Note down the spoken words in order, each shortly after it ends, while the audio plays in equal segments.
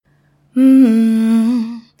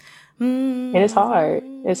And it's hard.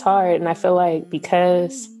 It's hard. And I feel like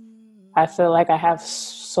because I feel like I have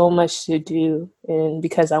so much to do and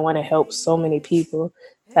because I want to help so many people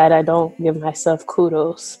that I don't give myself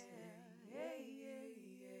kudos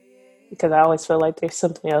because I always feel like there's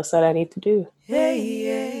something else that I need to do. Hey,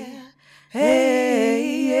 yeah.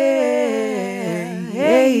 Hey, yeah.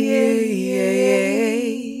 Hey, yeah.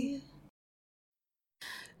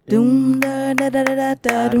 Doom da da da da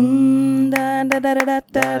da doom da da da da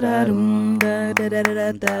da doom da da da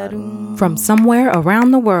da da doom. From somewhere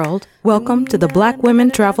around the world, welcome to the Black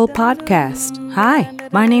Women Travel Podcast. Hi,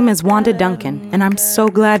 my name is Wanda Duncan, and I'm so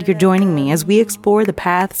glad you're joining me as we explore the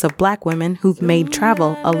paths of Black women who've made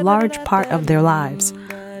travel a large part of their lives.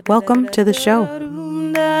 Welcome to the show.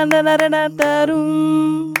 Doom da da da da da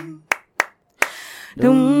doom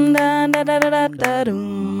da da da da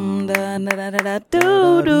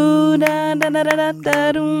do do da da da da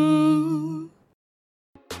da doom.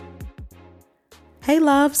 Hey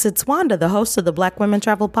loves, it's Wanda, the host of the Black Women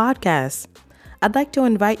Travel Podcast. I'd like to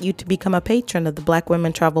invite you to become a patron of the Black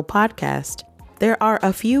Women Travel Podcast. There are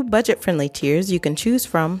a few budget-friendly tiers you can choose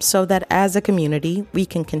from so that as a community, we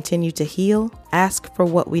can continue to heal, ask for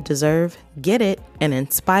what we deserve, get it, and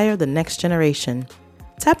inspire the next generation.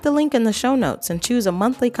 Tap the link in the show notes and choose a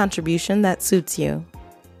monthly contribution that suits you.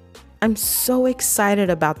 I'm so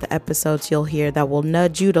excited about the episodes you'll hear that will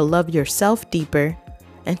nudge you to love yourself deeper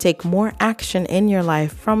and take more action in your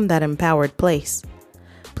life from that empowered place.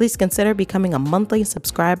 Please consider becoming a monthly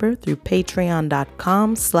subscriber through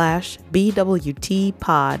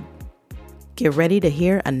patreon.com/BWTpod. Get ready to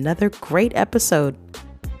hear another great episode.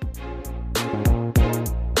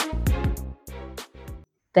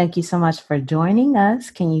 Thank you so much for joining us.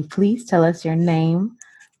 Can you please tell us your name,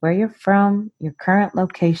 where you're from, your current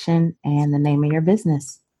location, and the name of your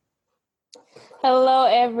business? Hello,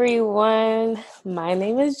 everyone. My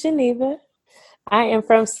name is Geneva. I am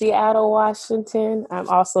from Seattle, Washington. I'm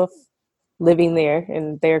also living there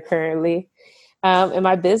and there currently. And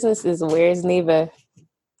my business is Where's Neva?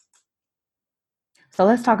 So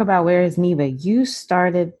let's talk about Where is Neva. You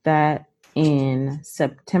started that in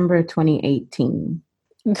September 2018.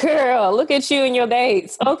 Girl, look at you and your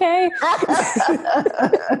dates. Okay.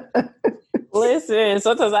 Listen,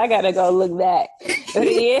 sometimes I gotta go look back.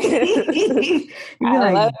 Yeah.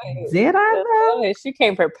 I love it. Did I know? She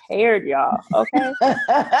came prepared, y'all. Okay.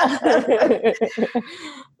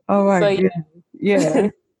 Oh my goodness. Yeah.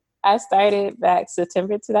 I started back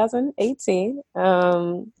September 2018.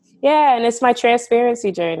 And it's my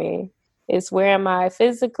transparency journey. It's where am I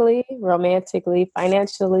physically, romantically,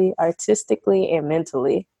 financially, artistically, and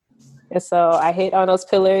mentally. And so I hit on those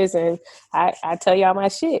pillars and I tell y'all my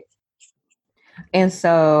shit. And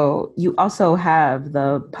so you also have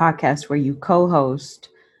the podcast where you co-host,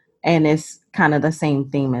 and it's kind of the same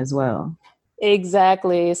theme as well.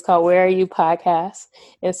 Exactly. It's called Where Are You Podcast.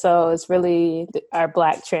 And so it's really our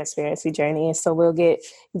Black transparency journey. And so we'll get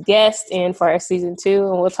guests in for our season 2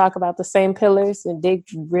 and we'll talk about the same pillars and dig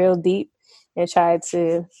real deep and try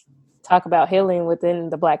to talk about healing within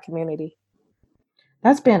the Black community.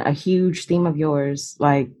 That's been a huge theme of yours.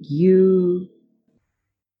 Like, you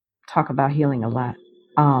talk about healing a lot.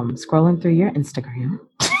 Scrolling through your Instagram.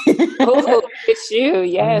 Oh, it's you.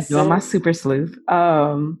 Yes. I'm doing my super sleuth.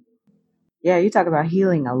 Yeah, you talk about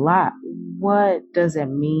healing a lot. What does it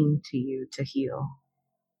mean to you to heal?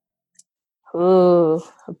 Ooh,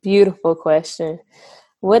 a beautiful question.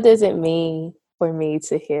 What does it mean for me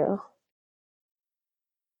to heal?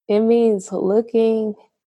 It means looking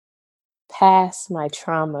past my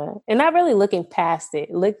trauma and not really looking past it,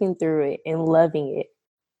 looking through it and loving it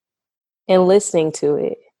and listening to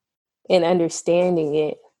it and understanding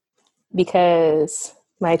it, because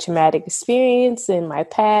my traumatic experience and my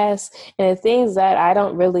past and the things that I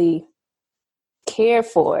don't really care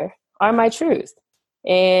for are my truth.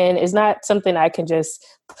 And it's not something I can just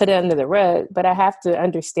put under the rug, but I have to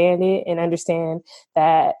understand it and understand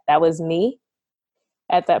that that was me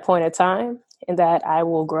at that point of time and that I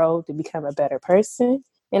will grow to become a better person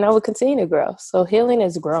and I will continue to grow. So healing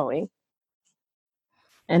is growing.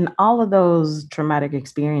 And all of those traumatic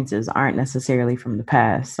experiences aren't necessarily from the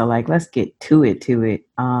past. So, like, let's get to it. You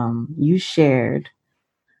shared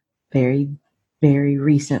very, very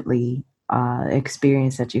recently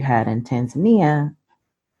experience that you had in Tanzania,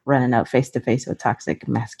 running up face to face with toxic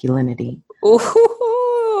masculinity.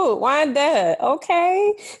 Ooh, Wanda.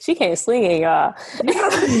 Okay. She can't swing it, y'all.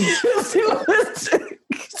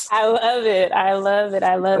 I love it. I love it.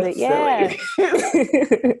 I love it. Yeah.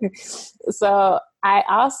 So I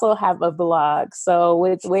also have a blog. So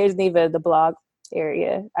with Where's Neva, the blog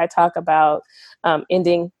area, I talk about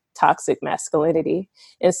ending toxic masculinity.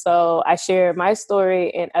 And so I share my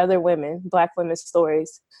story and other women, Black women's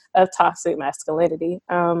stories of toxic masculinity.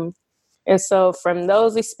 And so from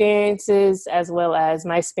those experiences, as well as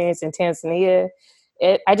my experience in Tanzania,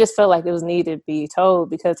 I just felt like it was needed to be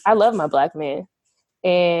told because I love my Black men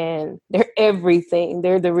and they're everything.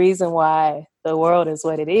 They're the reason why the world is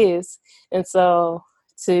what it is. And so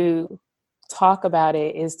to talk about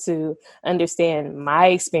it is to understand my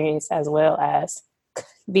experience as well as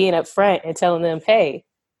being upfront and telling them, hey,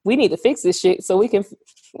 we need to fix this shit so we can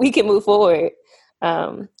move forward.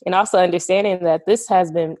 And also understanding that this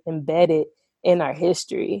has been embedded in our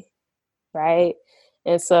history, right?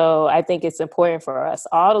 And so I think it's important for us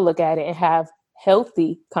all to look at it and have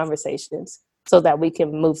healthy conversations so that we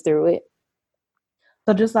can move through it.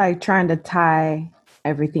 So just like trying to tie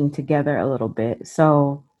everything together a little bit.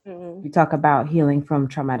 So you talk about healing from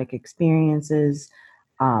traumatic experiences.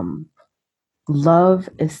 Love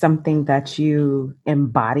is something that you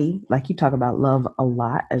embody. Like you talk about love a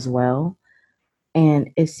lot as well. And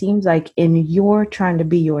it seems like in your trying to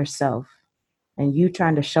be yourself and you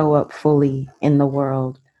trying to show up fully in the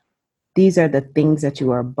world, these are the things that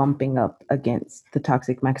you are bumping up against the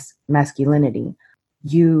toxic masculinity.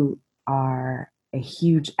 You are a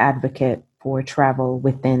huge advocate for travel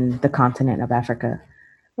within the continent of Africa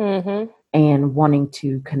and wanting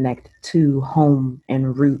to connect to home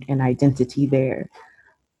and root and identity there.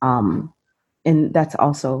 And that's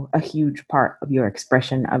also a huge part of your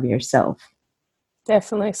expression of yourself.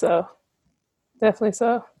 Definitely so. Definitely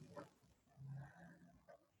so.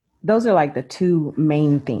 Those are like the two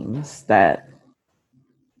main themes that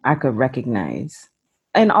I could recognize.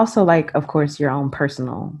 And also, like, of course, your own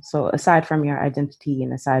personal. So aside from your identity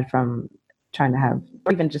and aside from trying to have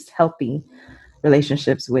or even just healthy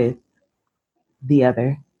relationships with the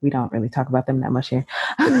other, we don't really talk about them that much here.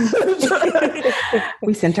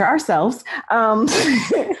 We center ourselves.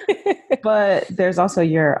 But there's also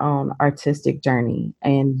your own artistic journey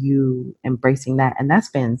and you embracing that. And that's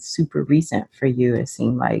been super recent for you. It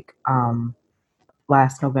seemed like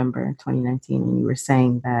last November 2019, and you were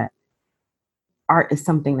saying that art is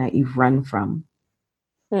something that you've run from,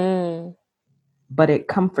 but it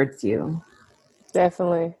comforts you.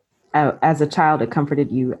 Definitely. As a child, it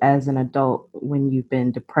comforted you. As an adult, when you've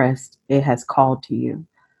been depressed, it has called to you.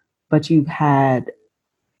 But you've had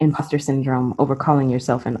imposter syndrome over calling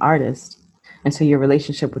yourself an artist. And so your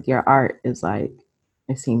relationship with your art is like,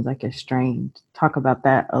 it seems like it's strained. Talk about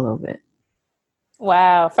that a little bit.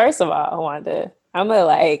 Wow. First of all, I'm going to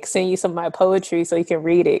like send you some of my poetry so you can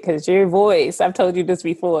read it because your voice, I've told you this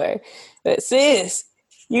before, but sis,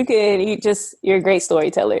 you're a great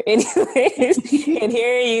storyteller. Anyways, and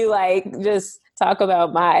hearing you like just talk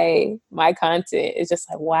about my content is just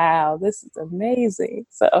like, wow, this is amazing.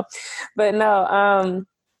 So, but no,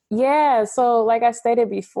 yeah. So like I stated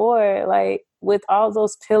before, like with all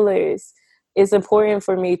those pillars, it's important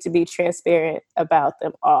for me to be transparent about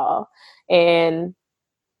them all. And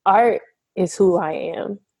art is who I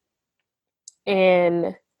am.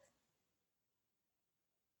 And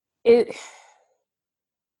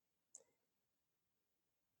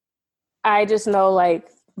I just know like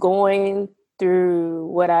going through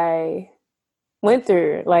what I went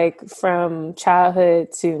through, like from childhood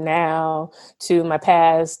to now to my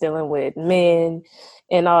past dealing with men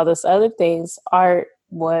and all those other things, art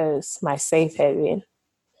was my safe haven,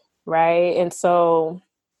 right? And so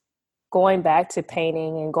going back to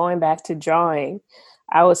painting and going back to drawing,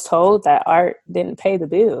 I was told that art didn't pay the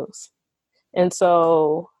bills. And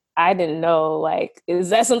so I didn't know, like, is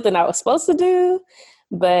that something I was supposed to do?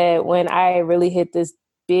 But when I really hit this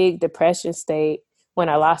big depression state, when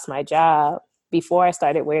I lost my job, before I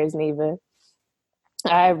started Where's Neva,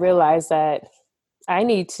 I realized that I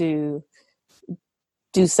need to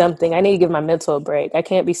do something. I need to give my mental a break. I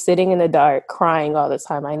can't be sitting in the dark crying all the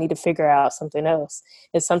time. I need to figure out something else.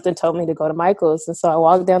 And something told me to go to Michael's. And so I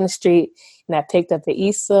walked down the street and I picked up an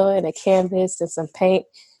easel and a canvas and some paint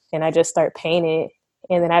and I just started painting.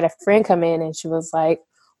 And then I had a friend come in and she was like,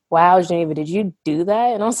 wow, Geneva, did you do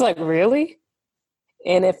that? And I was like, really?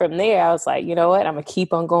 And then from there, I was like, you know what? I'm going to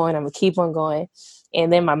keep on going. I'm going to keep on going.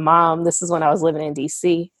 And then my mom, this is when I was living in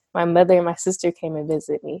DC, my mother and my sister came and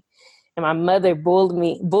visited me. And my mother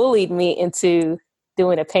bullied me into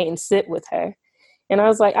doing a paint and sip with her. And I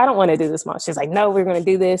was like, I don't want to do this, Mom. She's like, no, we're going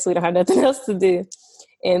to do this. We don't have nothing else to do.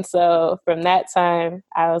 And so from that time,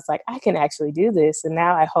 I was like, I can actually do this. And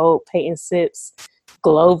now I hold paint and sips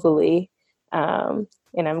globally.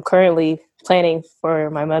 And I'm currently planning for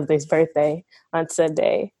my mother's birthday on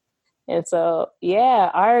Sunday. And so, yeah,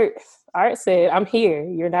 art said, I'm here.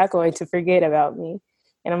 You're not going to forget about me.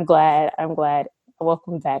 And I'm glad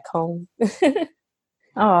welcome back home.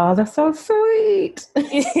 Oh, that's so sweet.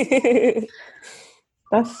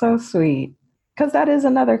 That's so sweet. Because that is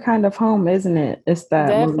another kind of home, isn't it? It's that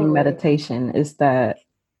moving Definitely. meditation. It's that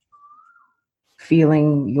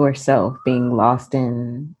feeling yourself, being lost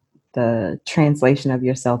in the translation of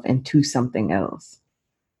yourself into something else.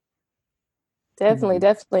 Definitely,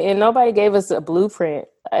 definitely. And nobody gave us a blueprint.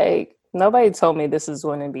 Like, nobody told me this is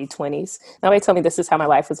going to be 20s. Nobody told me this is how my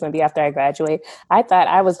life was going to be after I graduate. I thought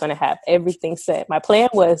I was going to have everything set. My plan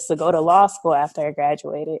was to go to law school after I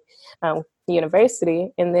graduated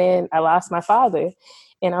university. And then I lost my father.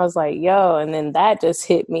 And I was like, yo, and then that just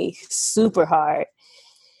hit me super hard.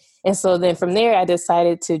 And so then from there, I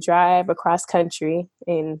decided to drive across country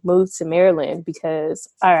and move to Maryland because,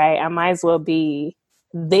 all right, I might as well be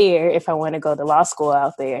there if I want to go to law school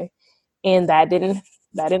out there. And that didn't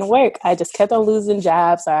work. I just kept on losing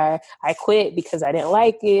jobs, or I quit because I didn't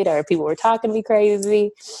like it, or people were talking me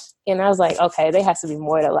crazy. And I was like, okay, there has to be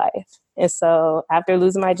more to life. And so after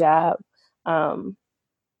losing my job, I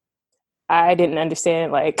didn't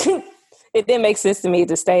understand, like, it didn't make sense to me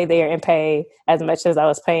to stay there and pay as much as I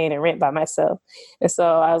was paying in rent by myself. And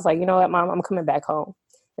so I was like, you know what, Mom, I'm coming back home.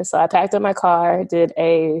 And so I packed up my car, did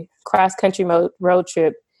a cross-country road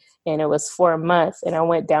trip, and it was for a month. And I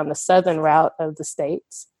went down the southern route of the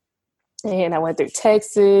states. And I went through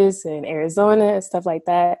Texas and Arizona and stuff like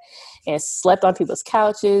that, and slept on people's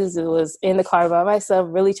couches. It was in the car by myself,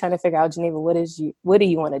 really trying to figure out, Geneva, what do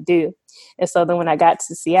you want to do? And so then when I got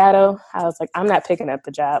to Seattle, I was like, I'm not picking up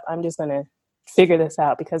a job. I'm just going to figure this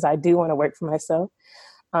out because I do want to work for myself.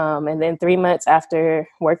 And then 3 months after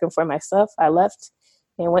working for myself, I left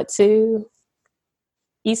and went to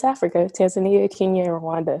East Africa, Tanzania, Kenya, and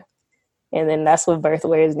Rwanda. And then that's what birthed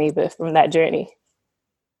Where's Neva from that journey.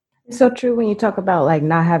 It's so true when you talk about like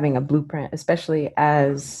not having a blueprint, especially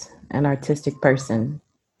as an artistic person.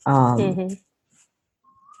 Mm-hmm.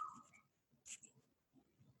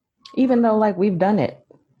 Even though like we've done it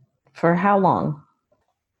for how long?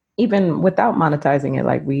 Even without monetizing it,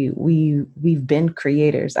 like we've been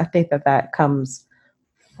creators. I think that comes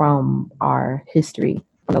from our history,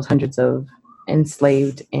 from those hundreds of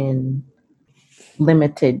enslaved in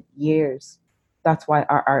limited years. That's why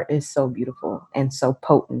our art is so beautiful and so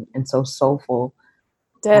potent and so soulful.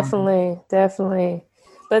 Definitely.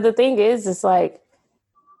 But the thing is, it's like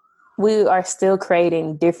we are still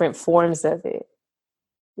creating different forms of it.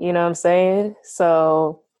 You know what I'm saying?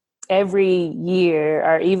 So every year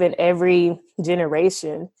or even every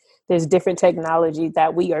generation, there's different technology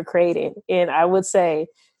that we are creating. And I would say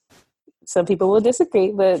some people will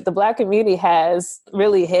disagree, but the Black community has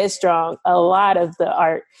really headstrong a lot of the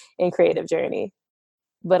art and creative journey.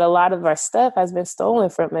 But a lot of our stuff has been stolen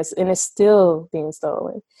from us and it's still being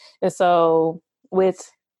stolen. And so with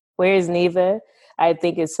Where's Neva, I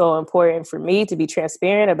think it's so important for me to be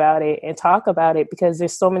transparent about it and talk about it because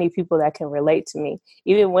there's so many people that can relate to me,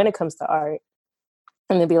 even when it comes to art.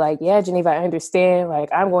 And to be like, yeah, Geneva, I understand. Like,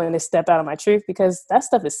 I'm going to step out of my truth because that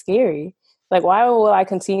stuff is scary. Like, why will I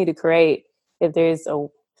continue to create if there's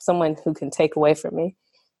someone who can take away from me,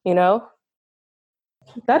 you know?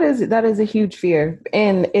 That is a huge fear,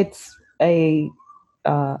 and it's a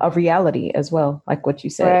reality as well, like what you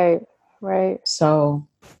said. Right. So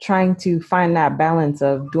trying to find that balance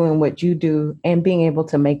of doing what you do and being able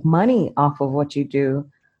to make money off of what you do.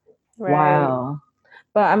 Right. Wow.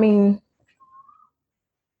 But I mean,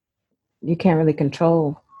 you can't really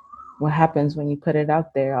control what happens when you put it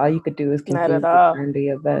out there. All you could do is Not continue at to all. try and do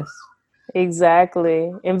your best.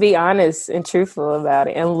 Exactly. And be honest and truthful about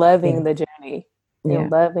it and loving the journey. Yeah.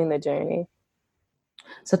 And loving the journey.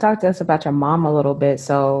 So talk to us about your mom a little bit.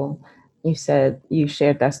 So you said you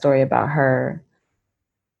shared that story about her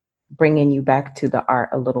bringing you back to the art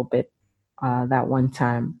a little bit that one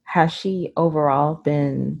time. Has she overall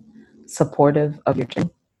been supportive of your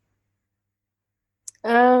journey?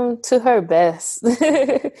 To her best.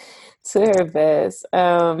 To her best.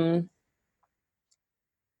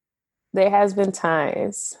 There has been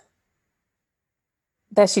times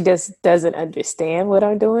that she just doesn't understand what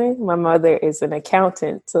I'm doing. My mother is an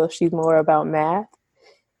accountant, so she's more about math.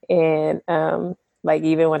 And like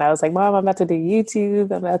even when I was like, Mom, I'm about to do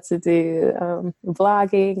YouTube, I'm about to do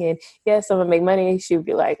vlogging, and yes, I'm gonna make money, she would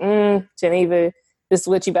be like, Geneva, this is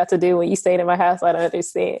what you about to do when you stayed in my house. I don't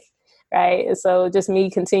understand. Right. And so just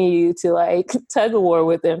me continue to like tug of war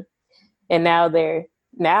with them. And now they're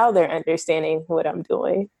understanding what I'm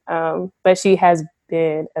doing. But she has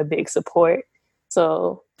been a big support.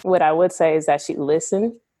 So what I would say is that she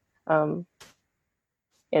listened. And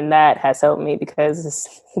that has helped me because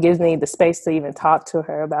it gives me the space to even talk to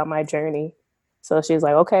her about my journey. So she's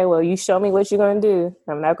like, okay, well, you show me what you're going to do.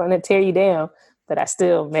 I'm not going to tear you down, but I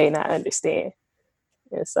still may not understand.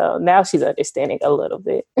 And so now she's understanding a little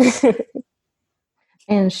bit.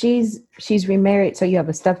 And she's remarried, so you have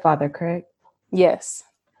a stepfather, correct? Yes.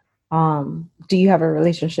 Do you have a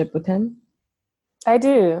relationship with him? I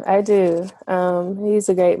do. He's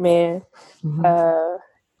a great man. Mm-hmm.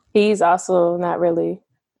 He's also not really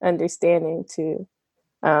understanding too.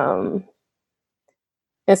 And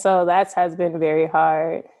so that has been very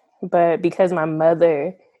hard. But because my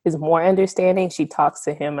mother is more understanding, she talks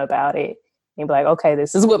to him about it and be like, okay,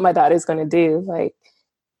 this is what my daughter's going to do. Like,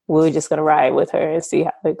 we're just going to ride with her and see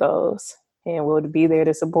how it goes. And we'll be there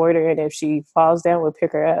to support her. And if she falls down, we'll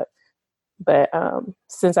pick her up. But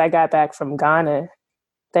since I got back from Ghana,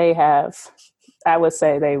 I would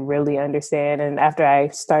say they really understand. And after I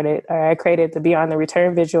created the Beyond the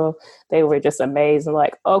Return visual, they were just amazed and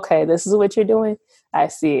like, okay, this is what you're doing. I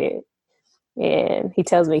see it. And he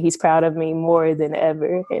tells me he's proud of me more than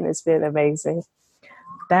ever. And it's been amazing.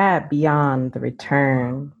 That Beyond the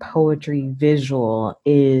Return poetry visual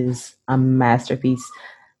is a masterpiece.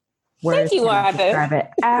 Thank you, Wanda.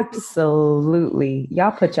 Absolutely.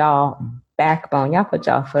 Y'all put y'all backbone, y'all put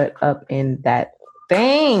y'all foot up in that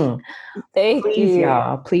thing. Please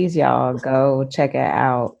y'all go check it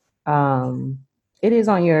out. It is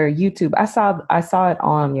on your YouTube. I saw it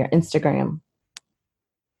on your Instagram.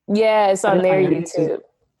 Yeah, it's on their YouTube.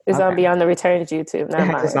 It's on Beyond the Return's YouTube, not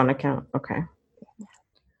mine. It's on account. Okay.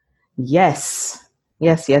 Yes.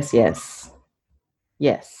 It's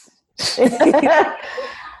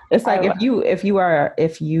like if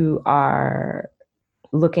you are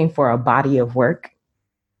looking for a body of work,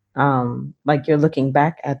 like you're looking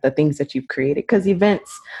back at the things that you've created, because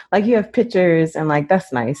events, like you have pictures and like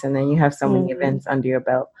that's nice, and then you have so many events under your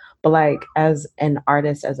belt, but like as an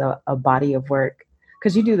artist, as a body of work,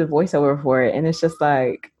 because you do the voiceover for it, and it's just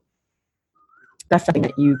like that's something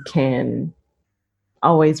that you can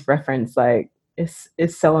always reference. Like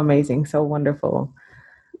it's so amazing, so wonderful.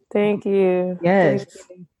 Thank you. Yes.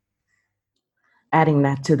 Thank you. Adding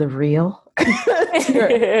that to the reel,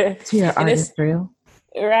 to your artist reel.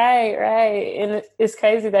 Right. And it's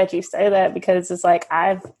crazy that you say that, because it's like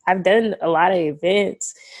I've done a lot of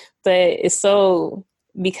events, but it's so,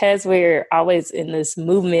 because we're always in this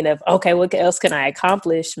movement of, okay, what else can I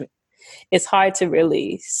accomplish? It's hard to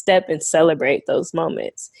really step and celebrate those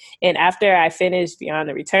moments. And after I finished Beyond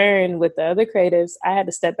the Return with the other creatives, I had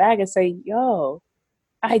to step back and say, yo,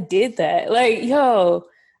 I did that. Like, yo,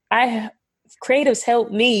 creatives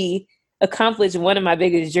helped me accomplish one of my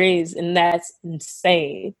biggest dreams, and that's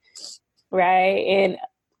insane, right? And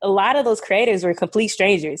a lot of those creators were complete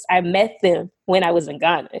strangers. I met them when I was in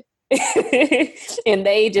Ghana. And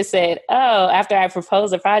they just said, oh, after I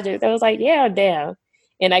proposed the project, I was like, yeah, I'm down.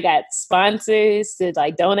 And I got sponsors to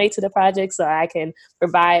like donate to the project so I can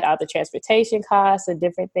provide all the transportation costs and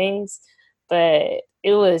different things. But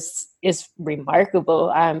it's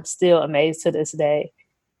remarkable. I'm still amazed to this day.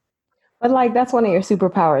 But like, that's one of your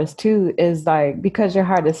superpowers too, is like, because your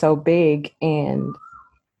heart is so big and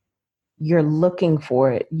you're looking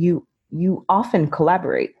for it, you often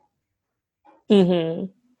collaborate. Mm-hmm.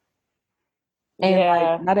 And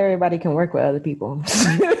like, not everybody can work with other people.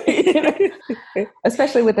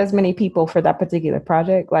 Especially with as many people for that particular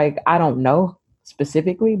project. Like, I don't know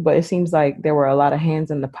specifically, but it seems like there were a lot of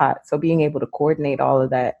hands in the pot. So being able to coordinate all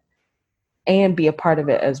of that and be a part of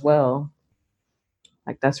it as well,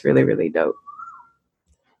 like, that's really, really dope.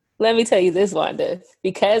 Let me tell you this, Wanda,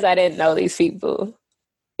 because I didn't know these people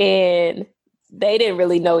and they didn't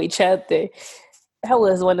really know each other, that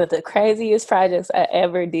was one of the craziest projects I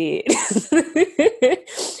ever did.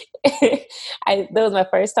 That was my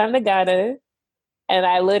first time to Ghana. And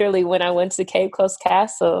I literally, when I went to Cape Coast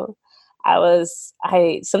Castle,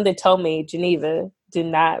 something told me, Geneva, do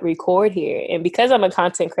not record here. And because I'm a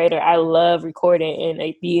content creator, I love recording,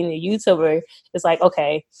 and being a YouTuber, it's like,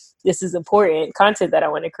 okay, this is important content that I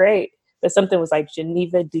want to create. But something was like,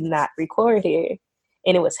 Geneva, do not record here.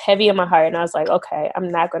 And it was heavy in my heart. And I was like, okay, I'm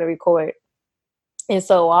not going to record. And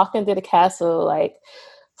so walking through the castle, like,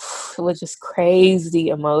 it was just crazy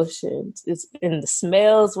emotions. And the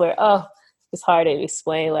smells were, it's hard to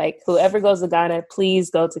explain. Like, whoever goes to Ghana, please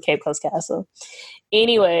go to Cape Coast Castle.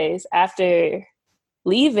 Anyways, after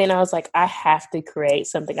leaving, I was like, I have to create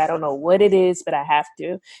something. I don't know what it is, but I have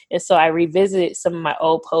to. And so I revisited some of my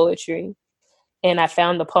old poetry, and I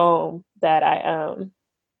found the poem that I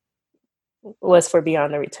was for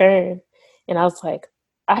Beyond the Return. And I was like,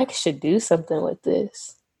 I should do something with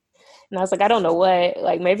this. And I was like, I don't know what,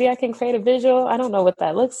 like, maybe I can create a visual. I don't know what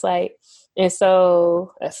that looks like. And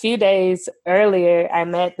so a few days earlier, I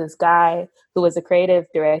met this guy who was a creative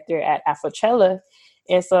director at Afrochella.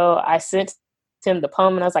 And so I sent him the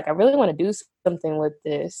poem and I was like, I really want to do something with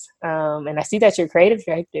this. And I see that you're a creative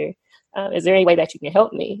director. Is there any way that you can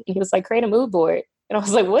help me? And he was like, create a mood board. And I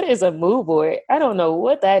was like, what is a mood board? I don't know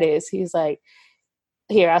what that is. He's like,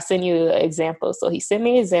 here, I'll send you an example. So he sent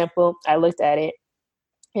me an example. I looked at it.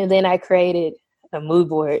 And then I created a mood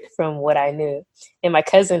board from what I knew. And my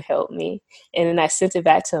cousin helped me. And then I sent it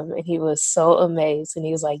back to him. And he was so amazed. And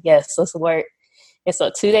he was like, yes, let's work. And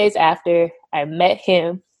so 2 days after, I met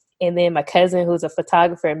him. And then my cousin, who's a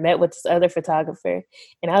photographer, met with this other photographer.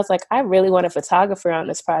 And I was like, I really want a photographer on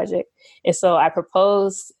this project. And so I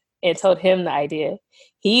proposed and told him the idea.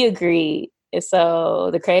 He agreed. And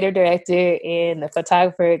so the creative director and the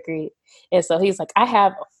photographer agreed. And so he's like, I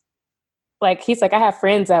have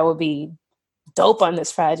friends that will be dope on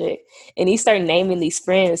this project. And he started naming these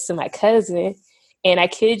friends to my cousin. And I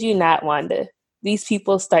kid you not, Wanda, these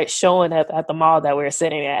people start showing up at the mall that we were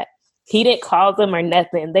sitting at. He didn't call them or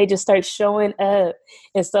nothing. They just start showing up.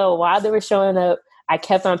 And so while they were showing up, I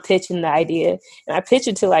kept on pitching the idea. And I pitched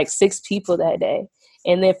it to like 6 people that day.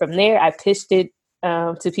 And then from there, I pitched it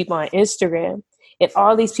to people on Instagram. And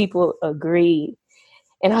all these people agreed.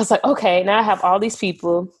 And I was like, okay, now I have all these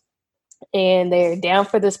people and they're down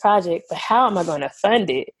for this project, but how am I going to fund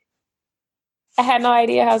it? I had no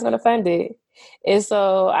idea how I was going to fund it. And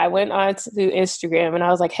so I went on to Instagram and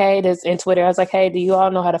I was like, hey, and Twitter. I was like, hey, do you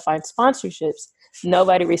all know how to find sponsorships?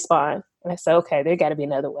 Nobody responded. And I said, okay, there got to be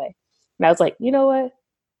another way. And I was like, you know what?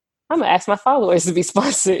 I'm going to ask my followers to be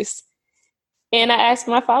sponsors. And I asked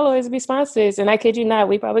my followers to be sponsors. And I kid you not,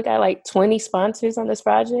 we probably got like 20 sponsors on this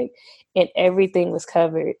project. And everything was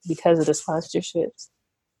covered because of the sponsorships.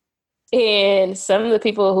 And some of the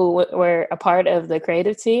people who were a part of the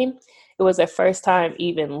creative team, it was their first time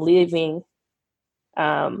even leaving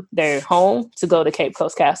their home to go to Cape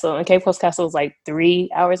Coast Castle. And Cape Coast Castle was like 3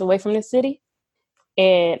 hours away from the city.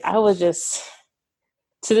 And I was just,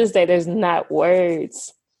 to this day, there's not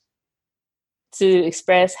words to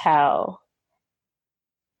express how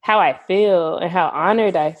I feel and how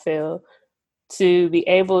honored I feel to be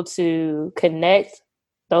able to connect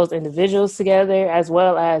those individuals together, as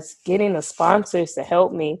well as getting the sponsors to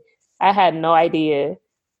help me. I had no idea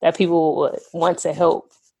that people would want to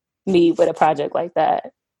help me with a project like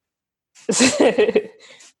that.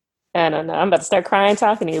 I don't know. I'm about to start crying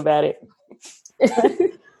talking to you about it.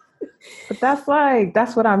 But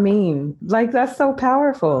that's what I mean. Like, that's so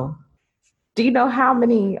powerful. Do you know how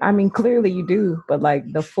many, I mean, clearly you do, but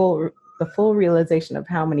like the full realization of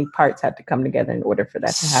how many parts had to come together in order for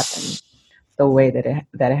that to happen the way that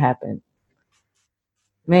it happened.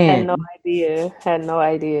 Man. Had no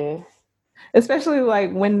idea. Especially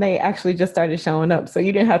like when they actually just started showing up. So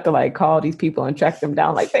you didn't have to like call these people and track them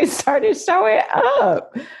down. Like, they started showing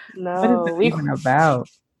up. No, what is it even about?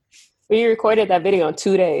 We recorded that video in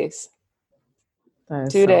 2 days.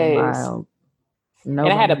 That's 2 so days. wild.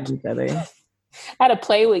 Nobody knew each other. I had to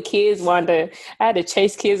play with kids, Wanda. I had to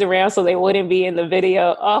chase kids around so they wouldn't be in the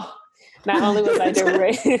video. Oh, not only was I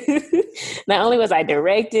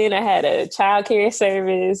directing, I had a childcare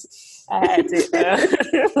service. I had to.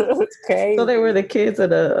 It was crazy. So they were the kids of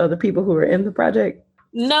the people who were in the project?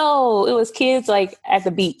 No, it was kids like at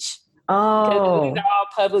the beach. Oh, these are all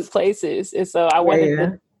public places, and so I wanted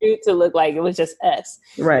the shoot to look like it was just us.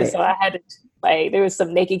 Right. And so I had to. Like, there was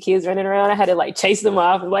some naked kids running around. I had to like chase them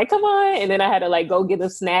off and like, come on. And then I had to like go get them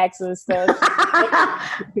snacks and stuff.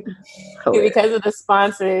 Because of the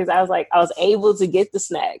sponsors, I was able to get the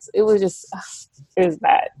snacks. It was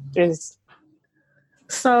bad.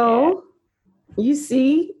 So you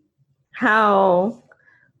see how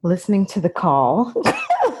listening to the call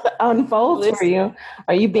unfolds for you.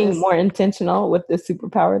 Are you being more intentional with the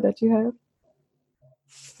superpower that you have?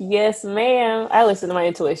 Yes, ma'am. I listen to my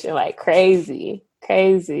intuition like crazy.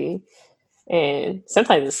 And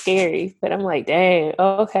sometimes it's scary, but I'm like, dang,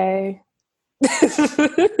 okay.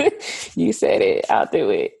 You said it, I'll do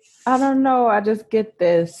it. I don't know. I just get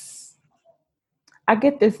this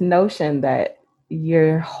notion that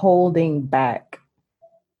you're holding back.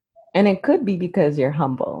 And it could be because you're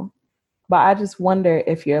humble. But I just wonder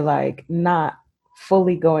if you're like not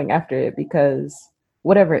fully going after it because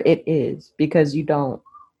whatever it is, because you don't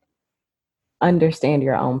understand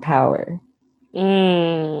your own power.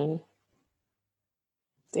 Damn,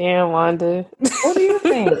 Wanda. What do you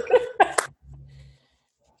think?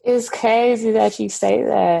 It's crazy that you say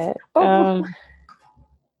that.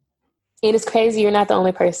 It is crazy you're not the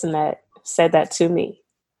only person that said that to me.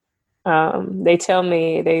 They tell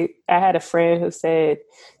me, I had a friend who said,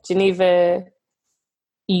 Geneva,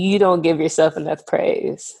 you don't give yourself enough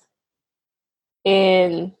praise.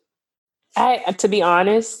 And to be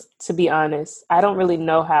honest, I don't really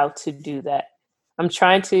know how to do that. I'm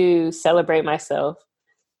trying to celebrate myself,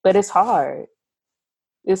 but it's hard.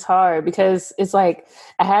 It's hard because it's like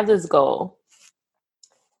I have this goal.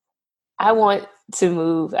 I want to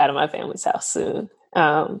move out of my family's house soon.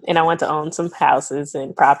 And I want to own some houses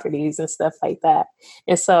and properties and stuff like that.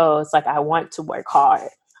 And so it's like I want to work hard.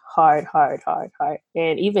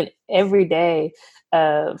 And even every day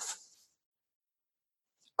of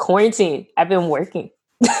quarantine, I've been working.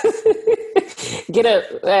 Get up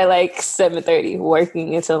at like 7:30,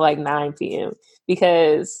 working until like 9 p.m.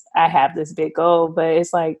 because I have this big goal. But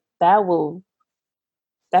it's like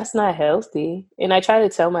that's not healthy. And I try to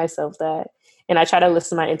tell myself that. And I try to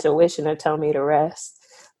listen to my intuition and tell me to rest.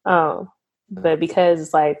 But because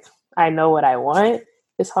it's like I know what I want,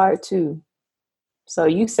 it's hard too. So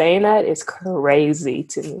you saying that is crazy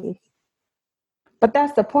to me. But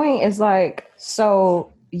that's the point, is like,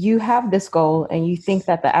 so you have this goal and you think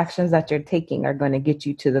that the actions that you're taking are going to get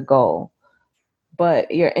you to the goal. But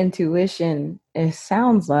your intuition, it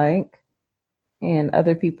sounds like, and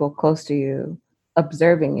other people close to you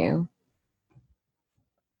observing you,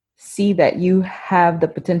 see that you have the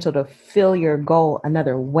potential to fill your goal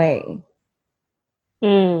another way.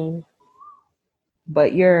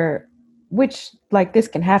 But which, like, this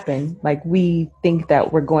can happen. Like, we think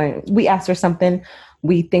that we ask for something,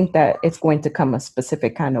 we think that it's going to come a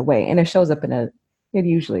specific kind of way. And it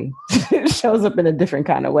usually it shows up in a different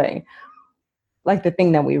kind of way. Like the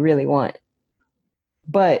thing that we really want.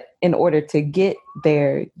 But in order to get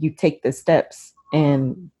there, you take the steps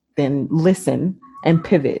and then listen and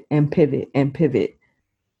pivot and pivot and pivot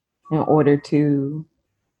in order to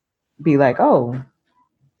be like, oh,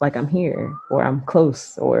 like I'm here or I'm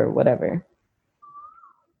close or whatever.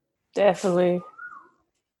 Definitely.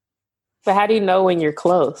 But how do you know when you're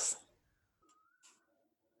close?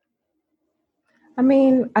 I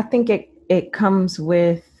mean, I think it comes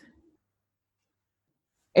with,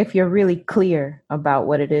 if you're really clear about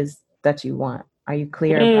what it is that you want. Are you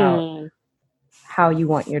clear about how you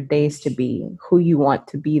want your days to be, who you want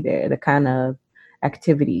to be there, the kind of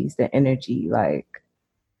activities, the energy, like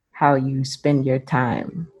how you spend your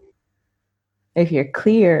time? If you're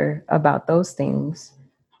clear about those things,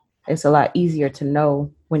 it's a lot easier to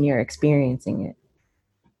know when you're experiencing it.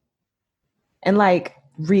 And like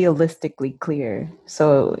realistically clear.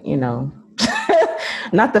 So,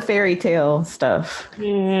 not the fairy tale stuff.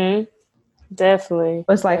 Definitely.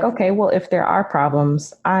 But it's like, okay, well, if there are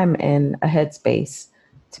problems, I'm in a headspace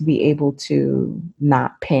to be able to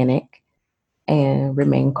not panic and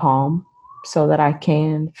remain calm so that I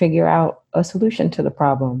can figure out a solution to the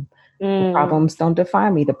problem. The problems don't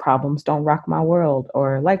define me. The problems don't rock my world,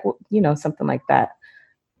 or like, something like that.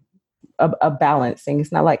 A balancing.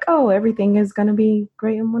 It's not like, oh, everything is going to be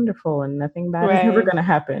great and wonderful and nothing bad is ever going to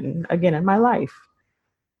happen again in my life.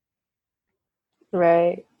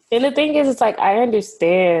 Right. And the thing is, it's like, I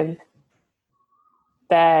understand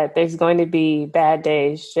that there's going to be bad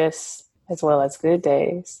days just as well as good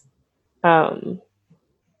days.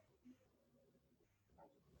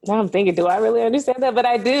 Now I'm thinking, do I really understand that? But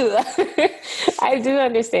I do. I do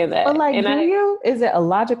understand that. But like, you? Is it a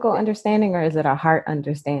logical understanding or is it a heart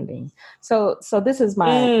understanding? So this is my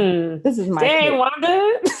dang,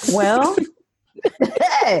 Wanda. Well,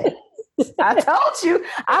 I told you.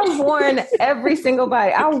 I warn every single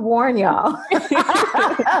body. I warn y'all.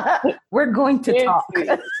 We're going to talk.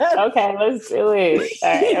 Okay, let's do it. All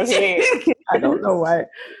right, I'm here. I don't know why.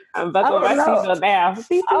 I'm buckling my seatbelt now.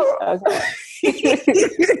 Okay.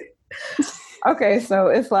 Okay, so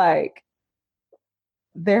it's like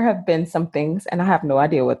there have been some things, and I have no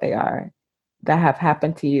idea what they are, that have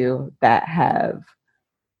happened to you that have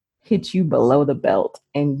hit you below the belt,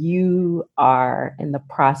 and you are in the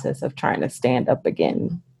process of trying to stand up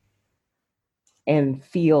again and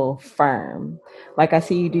feel firm. Like, I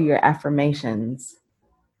see you do your affirmations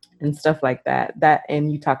and stuff like that,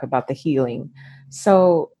 and you talk about the healing.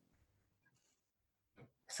 So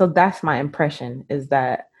that's my impression, is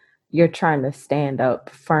that you're trying to stand up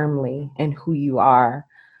firmly in who you are,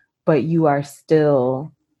 but you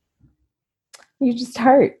just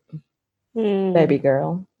hurt, baby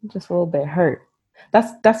girl, just a little bit hurt.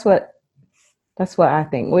 That's what I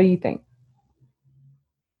think. What do you think?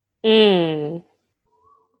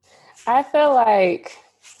 I feel like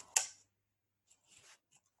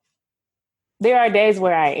there are days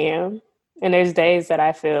where I am, and there's days that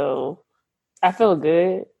I feel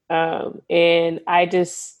good. And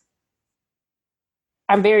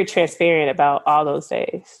I'm very transparent about all those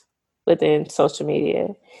days within social media.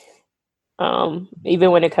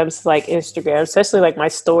 Even when it comes to like Instagram, especially like my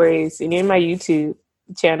stories and even my YouTube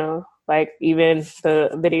channel, like even the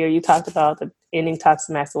video you talked about, the ending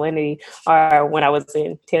toxic masculinity, or when I was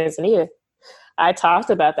in Tanzania, I talked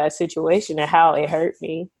about that situation and how it hurt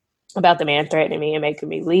me, about the man threatening me and making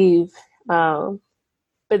me leave. But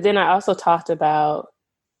then I also talked about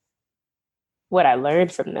what I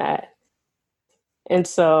learned from that. And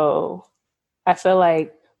so I feel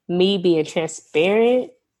like me being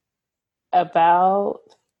transparent about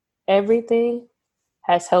everything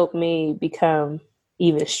has helped me become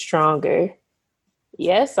even stronger.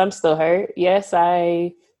 Yes, I'm still hurt. Yes,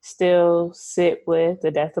 I still sit with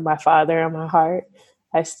the death of my father on my heart.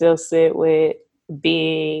 I still sit with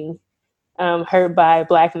being hurt by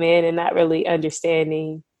Black men and not really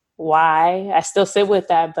understanding why. I still sit with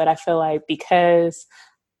that, but I feel like because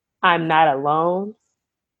I'm not alone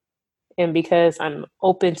and because I'm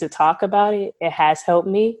open to talk about it, it has helped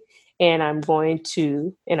me. And I'm going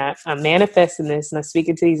to, and I'm manifesting this and I'm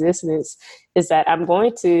speaking to existence, is that I'm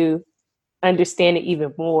going to understand it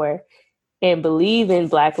even more and believe in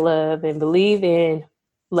Black love and believe in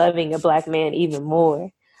loving a Black man even more.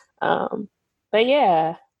 But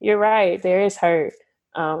yeah, you're right. There is hurt.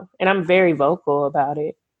 And I'm very vocal about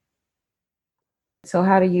it. So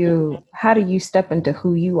how do you step into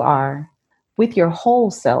who you are with your whole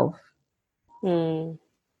self Mm.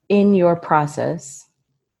 in your process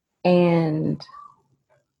and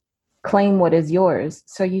claim what is yours?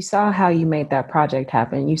 So you saw how you made that project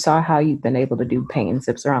happen. You saw how you've been able to do paint and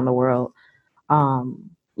sips around the world.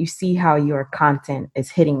 You see how your content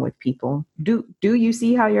is hitting with people. Do you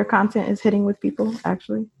see how your content is hitting with people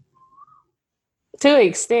actually? To an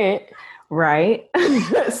extent. Right.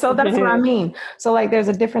 So that's what I mean. So like there's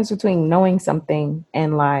a difference between knowing something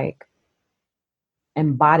and like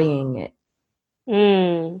embodying it.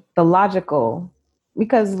 The logical,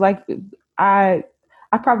 because like I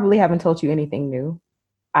probably haven't told you anything new.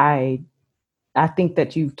 I think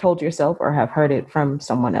that you've told yourself or have heard it from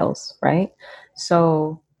someone else, right?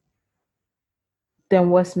 So then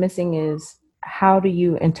what's missing is how do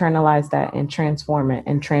you internalize that and transform it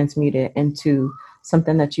and transmute it into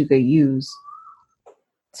something that you could use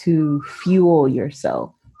to fuel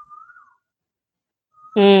yourself?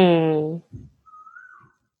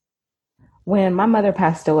 When my mother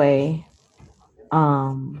passed away,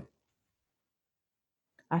 I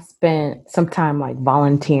spent some time like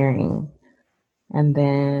volunteering. And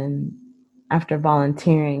then after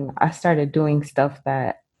volunteering, I started doing stuff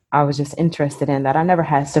that I was just interested in that I never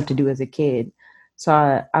had stuff to do as a kid.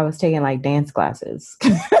 So I was taking like dance classes,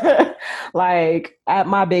 like at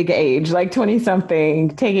my big age, like 20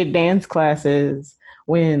 something, taking dance classes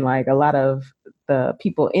when like a lot of the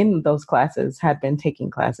people in those classes had been taking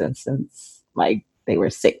classes since like they were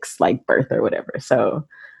 6, like birth or whatever. So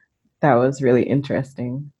that was really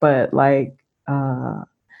interesting. But like,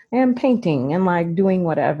 and painting and like doing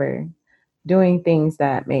whatever, doing things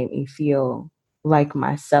that made me feel like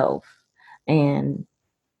myself and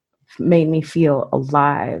made me feel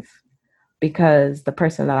alive, because the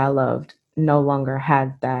person that I loved no longer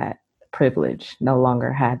had that privilege, no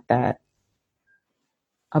longer had that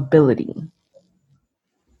ability.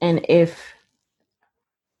 And if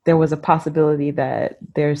there was a possibility that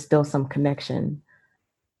there's still some connection,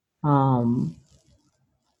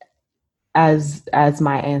 as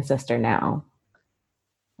my ancestor now,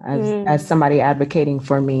 as somebody advocating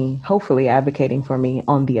for me, hopefully advocating for me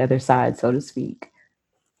on the other side, so to speak,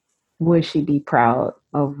 would she be proud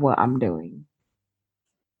of what I'm doing?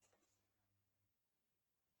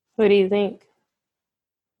 What do you think?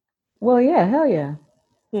 Well, yeah, hell yeah.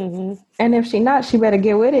 And if she not, she better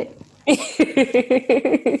get with it.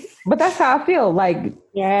 But that's how I feel. Like,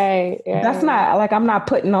 that's not like I'm not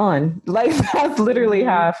putting on. Like, that's literally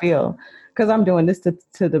how I feel, because I'm doing this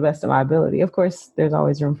to the best of my ability. Of course, there's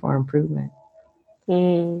always room for improvement.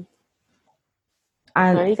 You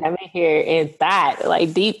got me here in thought,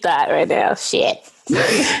 like deep thought right now. Shit.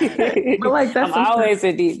 But like that's I'm always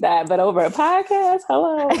in deep thought, but over a podcast,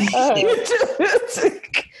 hello.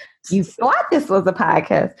 You thought this was a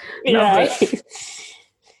podcast. No,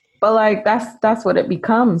 but like that's what it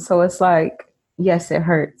becomes. So it's like, yes, it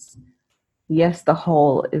hurts. Yes, the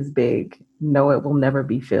hole is big. No, it will never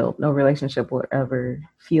be filled. No relationship will ever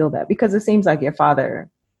feel that, because it seems like your father,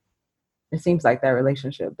 it seems like that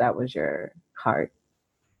relationship, that was your heart.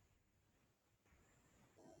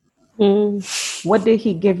 What did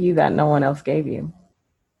he give you that no one else gave you?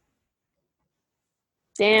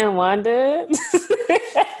 Damn, Wanda.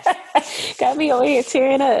 Got me over here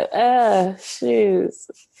tearing up. Shoes.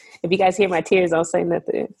 If you guys hear my tears, don't say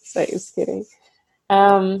nothing. So just kidding.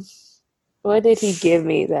 What did he give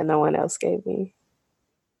me that no one else gave me?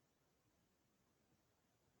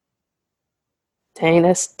 Dang,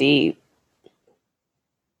 that's deep.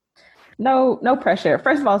 No pressure.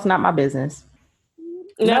 First of all, it's not my business.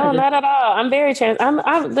 No, not at all. I'm very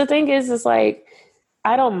I'm the thing is like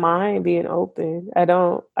I don't mind being open. I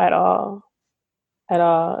don't at all. At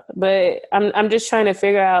all. But I'm just trying to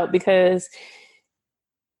figure out because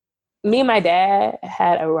me and my dad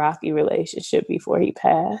had a rocky relationship before he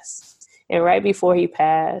passed. And right before he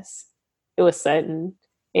passed, it was sudden.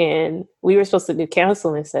 And we were supposed to do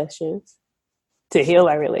counseling sessions to heal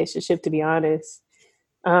our relationship, to be honest.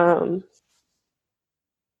 And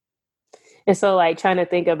so like trying to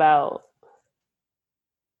think about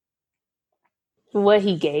what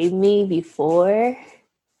he gave me before,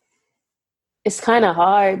 it's kind of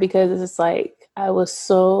hard because it's like I was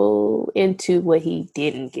so into what he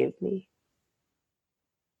didn't give me.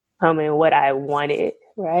 And what I wanted,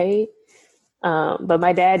 right? But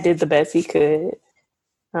my dad did the best he could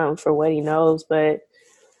for what he knows, but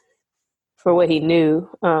for what he knew.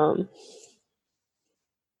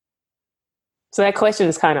 So that question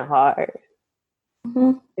is kind of hard.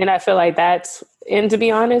 Mm-hmm. And I feel like and to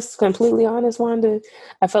be honest, completely honest, Wanda,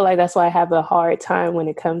 I feel like that's why I have a hard time when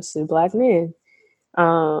it comes to Black men.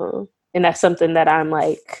 And that's something that I'm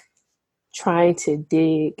like trying to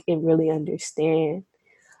dig and really understand.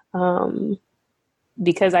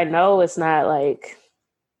 Because I know it's not like,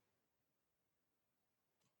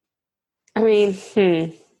 I mean,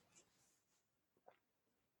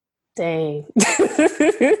 dang.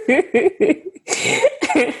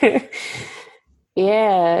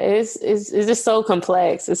 Yeah, it's just so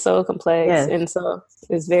complex. It's so complex. Yes. And so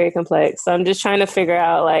it's very complex. So I'm just trying to figure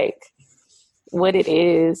out like what it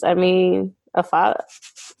is. I mean, a father,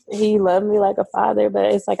 he loved me like a father, but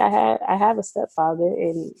it's like I have a stepfather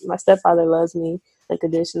and my stepfather loves me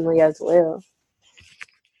unconditionally as well.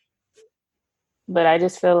 But I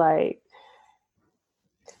just feel like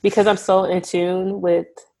because I'm so in tune with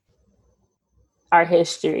our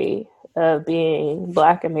history of being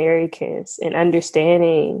Black Americans and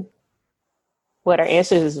understanding what our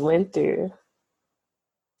ancestors went through,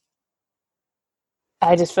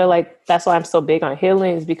 I just feel like that's why I'm so big on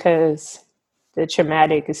healing, is because the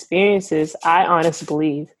traumatic experiences, I honestly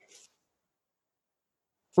believe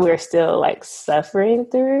we're still like suffering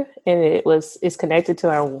through, and it's connected to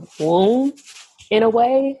our womb in a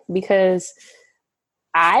way, because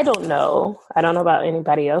I don't know about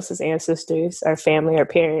anybody else's ancestors or family or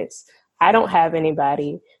parents. I don't have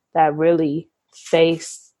anybody that really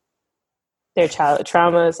faced their childhood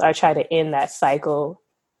traumas or try to end that cycle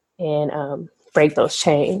and break those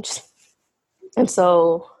chains. And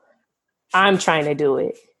so I'm trying to do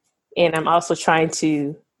it. And I'm also trying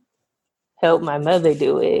to help my mother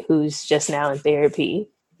do it, who's just now in therapy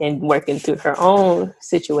and working through her own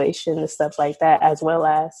situation and stuff like that, as well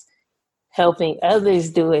as helping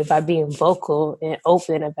others do it by being vocal and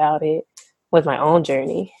open about it with my own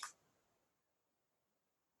journey.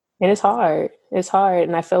 And it's hard. It's hard.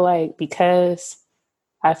 And I feel like because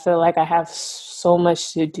I feel like I have so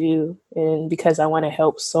much to do, and because I want to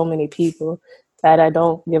help so many people, that I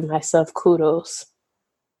don't give myself kudos,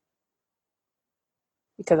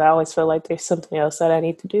 because I always feel like there's something else that I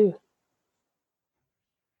need to do.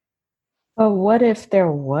 But what if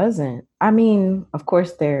there wasn't? I mean, of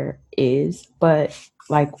course there is, but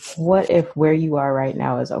like, what if where you are right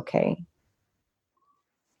now is okay?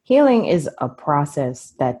 Healing is a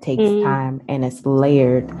process that takes time and it's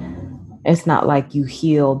layered. It's not like you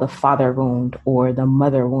heal the father wound or the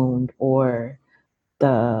mother wound or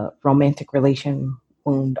the romantic relation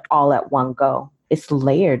wound all at one go. It's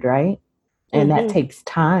layered, right? And that takes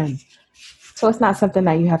time. So it's not something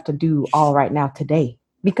that you have to do all right now today,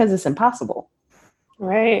 because it's impossible.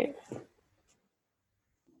 Right.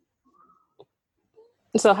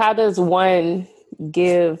 So how does one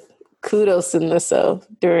give kudos to themselves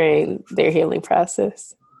during their healing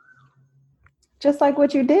process? Just like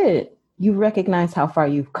what you did. You recognize how far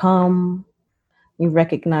you've come. You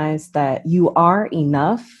recognize that you are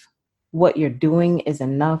enough. What you're doing is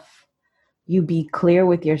enough. You be clear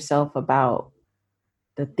with yourself about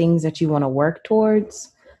the things that you want to work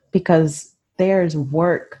towards, because there's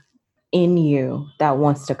work in you that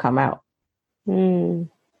wants to come out. And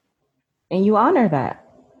you honor that.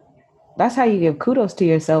 That's how you give kudos to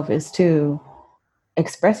yourself, is to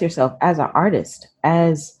express yourself as an artist,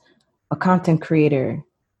 as a content creator,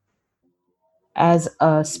 as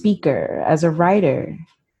a speaker, as a writer,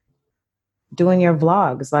 doing your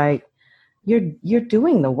vlogs. Like, you're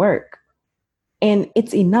doing the work and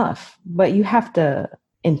it's enough, but you have to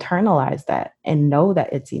internalize that and know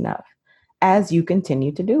that it's enough as you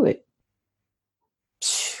continue to do it.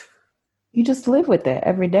 you just live with it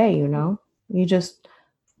every day, you know? You just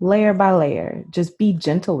layer by layer, just be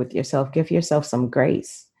gentle with yourself, give yourself some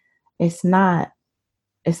grace. It's not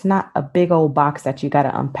a big old box that you got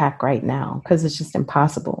to unpack right now because it's just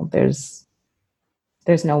impossible. There's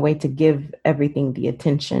no way to give everything the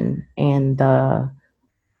attention and the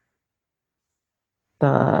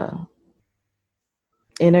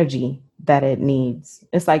energy that it needs.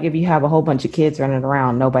 It's like if you have a whole bunch of kids running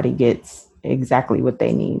around, nobody gets exactly what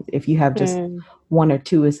they need. If you have just one or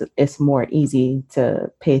two, it's more easy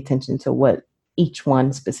to pay attention to what each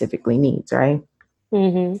one specifically needs, right?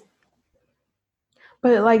 Mm-hmm.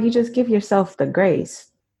 But like, you just give yourself the grace.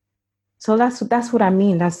 So that's what I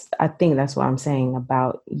mean. I think that's what I'm saying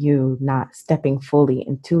about you not stepping fully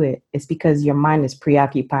into it. It's because your mind is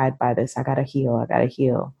preoccupied by this. I gotta heal,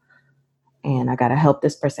 and I gotta help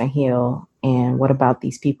this person heal. And what about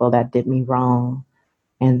these people that did me wrong?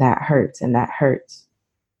 And that hurts, and that hurts.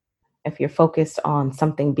 If you're focused on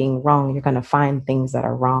something being wrong, you're gonna find things that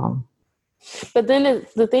are wrong. But then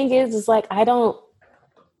the thing is like, I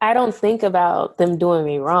don't think about them doing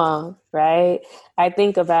me wrong, right? I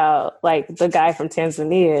think about like the guy from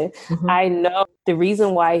Tanzania. Mm-hmm. I know the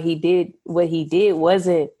reason why he did what he did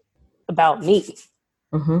wasn't about me.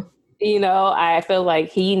 Mm-hmm. You know, I feel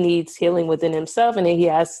like he needs healing within himself, and then he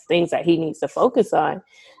has things that he needs to focus on.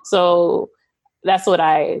 So that's what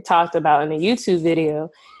I talked about in the YouTube video.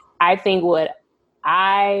 I think what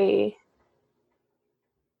I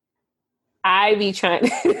be trying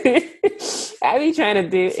to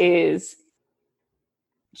do is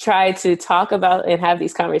try to talk about and have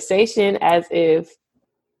these conversations as if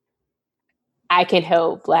I can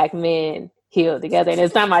help Black men heal together. And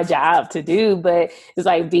it's not my job to do, but it's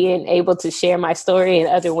like being able to share my story and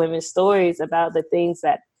other women's stories about the things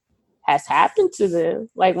that has happened to them.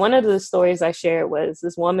 Like one of the stories I shared was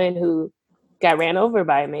this woman who got ran over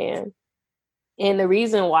by a man. And the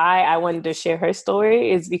reason why I wanted to share her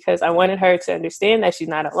story is because I wanted her to understand that she's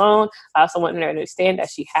not alone. I also wanted her to understand that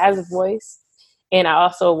she has a voice. And I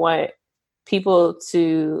also want people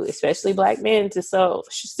to, especially Black men, to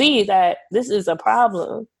see that this is a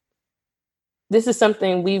problem. This is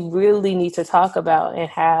something we really need to talk about and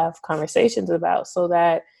have conversations about so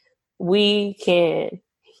that we can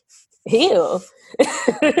heal,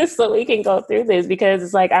 so we can go through this. Because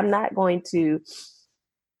it's like, I'm not going to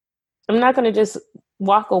just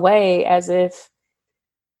walk away as if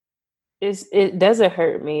it doesn't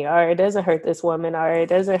hurt me, or it doesn't hurt this woman, or it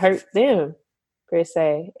doesn't hurt them per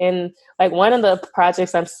se. And like one of the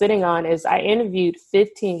projects I'm sitting on is I interviewed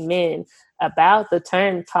 15 men about the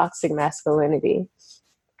term toxic masculinity.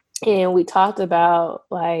 And we talked about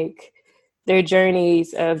like their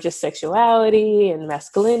journeys of just sexuality and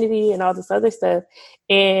masculinity and all this other stuff.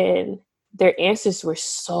 And their answers were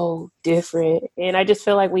so different. And I just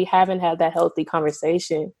feel like we haven't had that healthy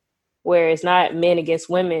conversation where it's not men against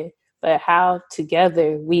women, but how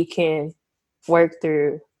together we can work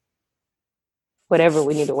through whatever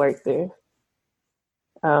we need to work through.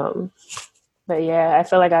 But yeah, I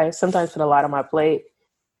feel like I sometimes put a lot on my plate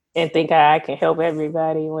and think I can help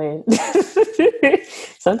everybody when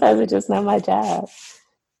sometimes it's just not my job.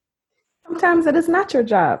 Sometimes it is not your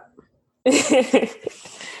job.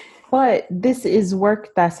 But this is work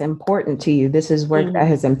that's important to you. This is work that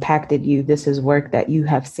has impacted you. This is work that you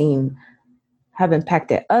have seen have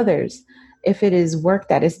impacted others. If it is work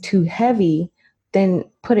that is too heavy, then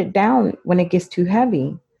put it down when it gets too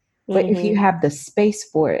heavy. But if you have the space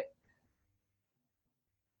for it,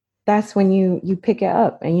 that's when you pick it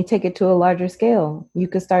up and you take it to a larger scale. You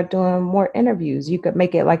could start doing more interviews. You could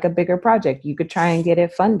make it like a bigger project. You could try and get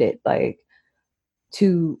it funded, like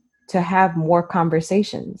to have more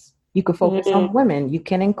conversations. You could focus on women. You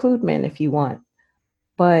can include men if you want.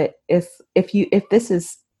 But if this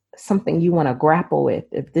is something you want to grapple with,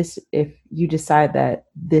 if you decide that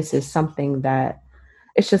this is something that,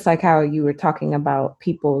 it's just like how you were talking about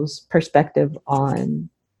people's perspective on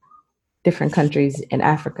different countries in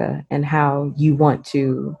Africa and how you want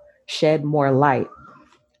to shed more light.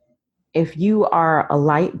 If you are a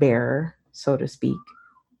light bearer, so to speak,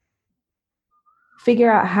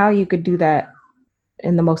 figure out how you could do that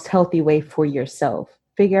in the most healthy way for yourself.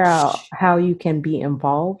 Figure out how you can be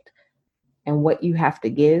involved and what you have to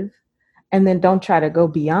give. And then don't try to go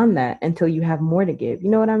beyond that until you have more to give. You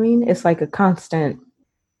know what I mean? It's like a constant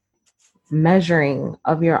measuring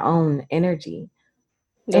of your own energy.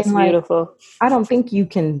 That's beautiful. I don't think you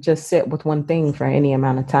can just sit with one thing for any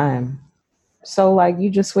amount of time. So like you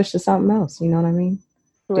just switch to something else. You know what I mean?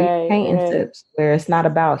 Right, painting tips where it's not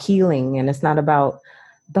about healing and it's not about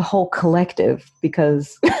the whole collective,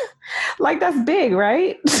 because like that's big,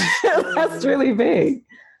 right? That's really big.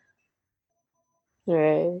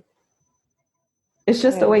 Right. It's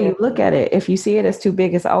just the way you look at it. If you see it as too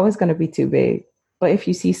big, it's always going to be too big. But if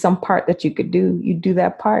you see some part that you could do, you do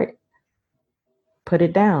that part. Put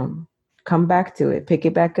it down. Come back to it. Pick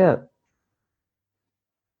it back up.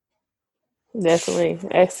 Definitely.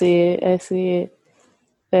 I see it. I see it.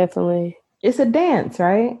 Definitely. It's a dance,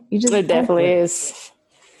 right? You just It dance definitely it. is.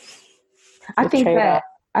 I The think trade-off.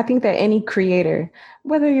 that any creator,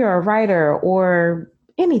 whether you're a writer or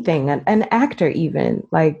anything, an actor even,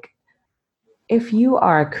 like if you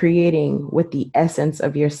are creating with the essence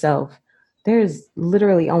of yourself, there's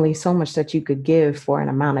literally only so much that you could give for an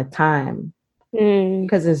amount of time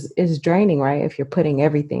because it's draining, right? If you're putting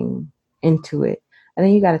everything into it. And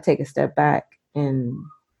then you got to take a step back and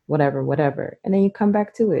whatever. And then you come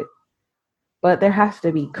back to it. But there has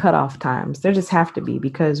to be cutoff times. There just have to be,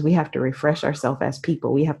 because we have to refresh ourselves as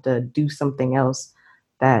people. We have to do something else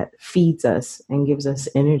that feeds us and gives us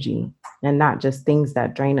energy, and not just things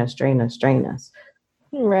that drain us.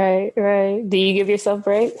 Right, right. Do you give yourself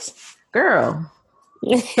breaks? Girl,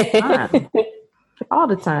 all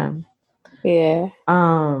the time. Yeah.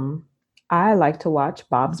 I like to watch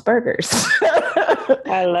Bob's Burgers.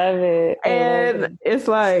 I love it. And it's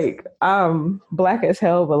like, black as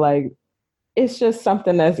hell, but like, it's just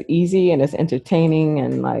something that's easy and it's entertaining.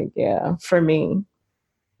 And like, yeah, for me,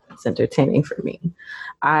 it's entertaining for me.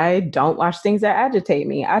 I don't watch things that agitate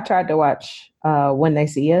me. I tried to watch When They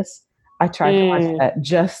See Us. I tried to watch that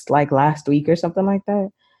just like last week or something like that.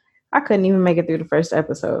 I couldn't even make it through the first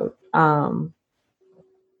episode. My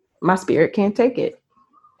spirit can't take it.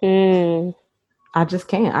 I just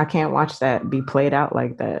can't. I can't watch that be played out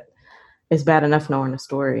like that. It's bad enough knowing the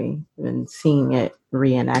story, and seeing it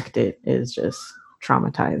reenacted is just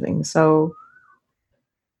traumatizing. So,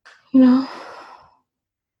 we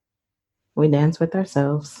dance with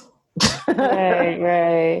ourselves.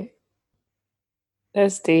 Right.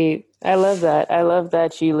 That's deep. I love that. I love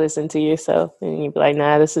that you listen to yourself and you be like,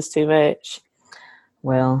 nah, this is too much.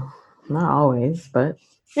 Well, not always, but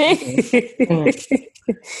because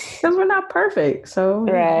we're not perfect. So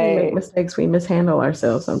we make mistakes. We mishandle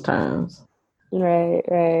ourselves sometimes.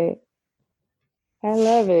 Right. I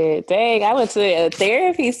love it. Dang, I went to a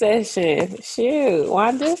therapy session. Shoot,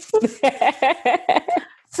 Wanda.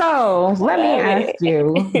 So let me ask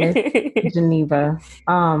you, Miss Geneva.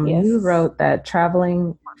 Yes. You wrote that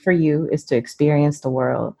traveling for you is to experience the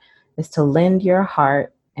world, is to lend your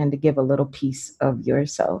heart, and to give a little piece of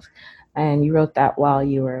yourself. And you wrote that while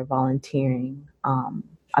you were volunteering. I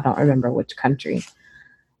don't remember which country.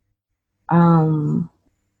 What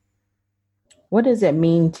does it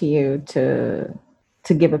mean to you to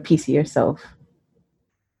give a piece of yourself?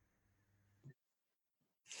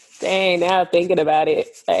 Dang, now thinking about it,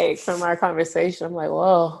 like from our conversation, I'm like,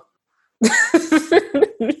 whoa.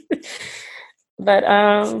 But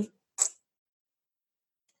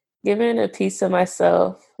giving a piece of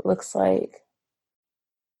myself looks like,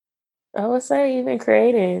 I would say, even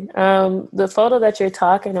creating. The photo that you're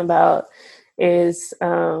talking about is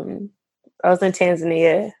I was in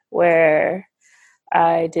Tanzania where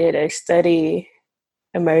I did a study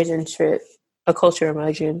immersion trip, a culture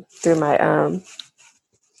immersion through my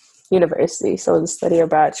university. So it was a study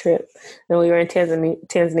abroad trip. And we were in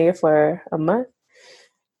Tanzania for a month.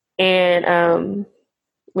 And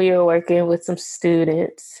we were working with some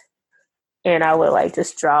students, and I would like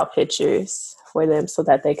just draw pictures for them so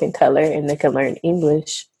that they can color and they can learn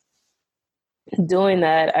English. Doing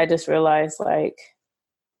that, I just realized like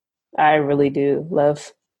I really do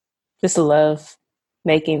love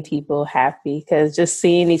making people happy, because just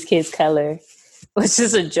seeing these kids color was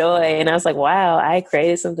just a joy. And I was like, wow, I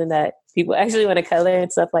created something that people actually want to color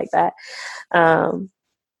and stuff like that.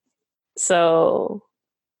 So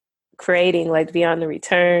creating like Beyond the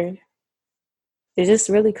Return is just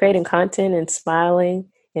really creating content and smiling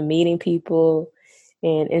and meeting people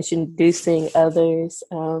and introducing others.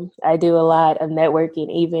 I do a lot of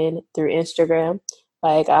networking even through Instagram.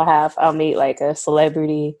 Like I'll meet like a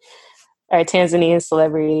celebrity or a Tanzanian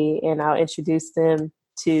celebrity, and I'll introduce them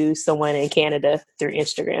to someone in Canada through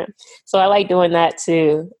Instagram. So I like doing that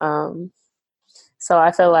too. So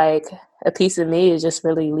I feel like a piece of me is just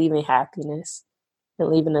really leaving happiness and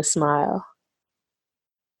leaving a smile.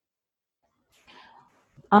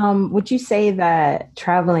 Would you say that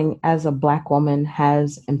traveling as a Black woman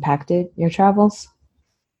has impacted your travels?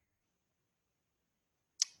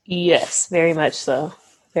 Yes, very much so.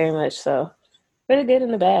 Very much so. For the good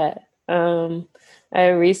and the bad. I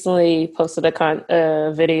recently posted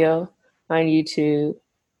a video on YouTube.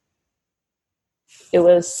 It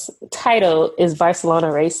was titled, "Is Barcelona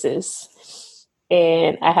Racist?"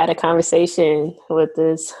 And I had a conversation with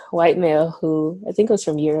this white male who I think was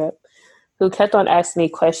from Europe, who kept on asking me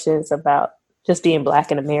questions about just being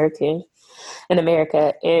Black and American in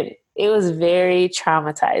America. And it was very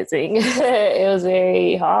traumatizing. It was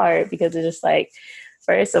very hard because it's just like,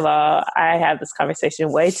 first of all, I have this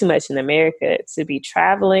conversation way too much in America to be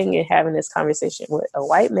traveling and having this conversation with a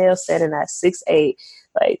white male standing at 6'8".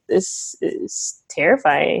 Like, this is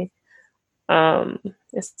terrifying.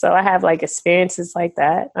 So I have like experiences like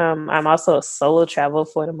that. I'm also a solo travel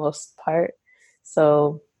for the most part.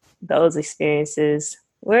 So those experiences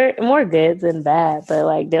were more good than bad, but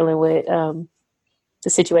like dealing with the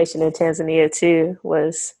situation in Tanzania too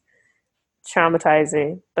was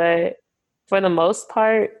traumatizing. But for the most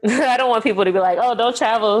part, I don't want people to be like, oh, don't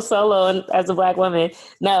travel solo as a Black woman.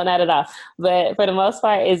 No, not at all. But for the most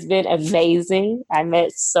part, it's been amazing. I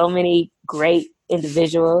met so many great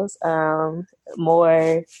individuals,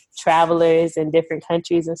 more travelers in different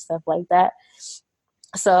countries and stuff like that.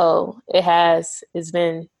 So it's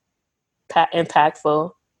been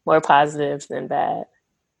impactful, more positive than bad.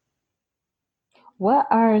 What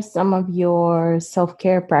are some of your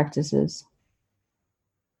self-care practices?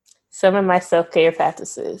 Some of my self-care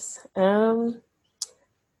practices. I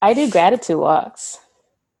do gratitude walks.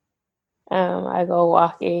 I go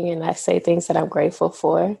walking and I say things that I'm grateful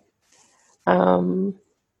for.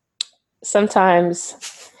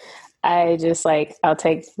 Sometimes I just I'll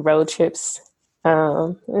take road trips,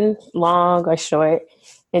 and long or short,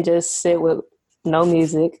 and just sit with no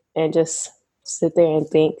music and just sit there and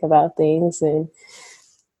think about things. And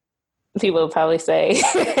people would probably say,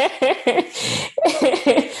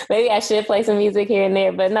 maybe I should play some music here and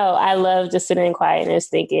there, but no, I love just sitting in quietness,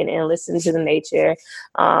 thinking and listening to the nature.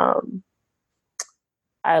 I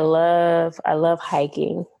love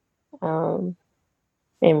hiking,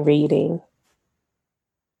 and reading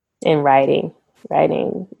and writing.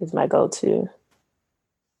 Writing is my go-to.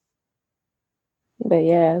 But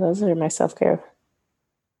yeah, those are my self-care.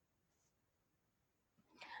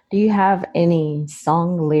 Do you have any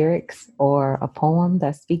song lyrics or a poem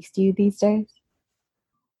that speaks to you these days?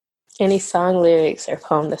 Any song lyrics or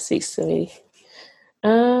poem that speaks to me?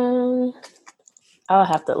 I'll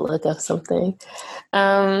have to look up something.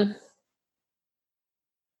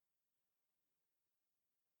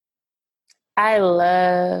 I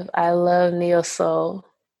love neo soul.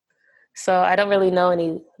 So I don't really know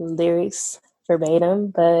any lyrics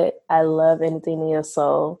verbatim, but I love anything neo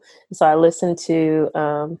soul. So I listen to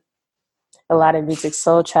a lot of music,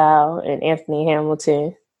 Soul Child and Anthony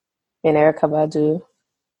Hamilton and Erykah Badu.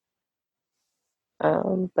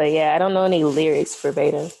 But yeah, I don't know any lyrics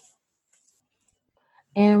verbatim.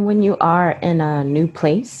 And when you are in a new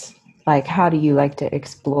place, how do you like to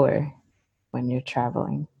explore when you're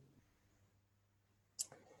traveling?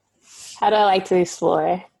 How do I like to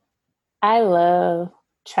explore? I love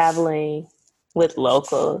traveling with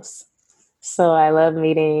locals. So I love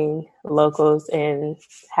meeting locals and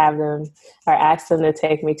ask them to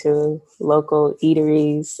take me to local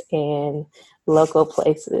eateries and local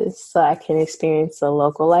places so I can experience the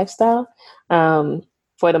local lifestyle.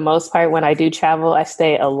 For the most part, when I do travel, I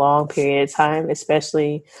stay a long period of time,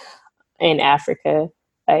 especially in Africa.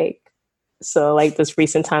 This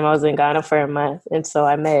recent time I was in Ghana for a month. And so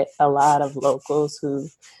I met a lot of locals who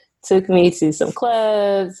took me to some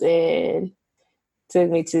clubs and took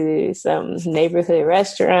me to some neighborhood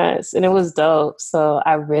restaurants, and it was dope. So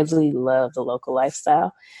I really love the local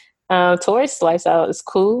lifestyle. Tourist lifestyle is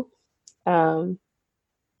cool,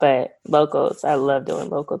 but locals, I love doing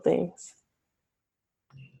local things.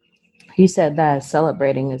 You said that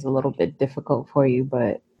celebrating is a little bit difficult for you,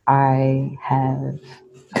 but I have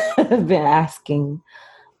been asking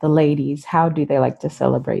the ladies, how do they like to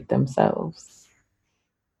celebrate themselves?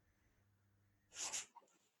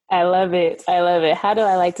 I love it. How do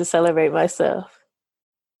I like to celebrate myself?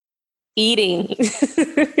 Eating.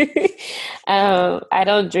 I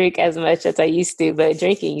don't drink as much as I used to, but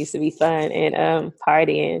drinking used to be fun, and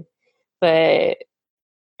partying. But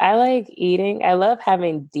I like eating. I love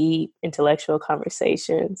having deep intellectual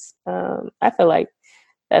conversations. I feel like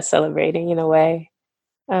that's celebrating in a way.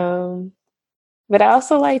 But I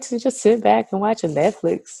also like to just sit back and watch a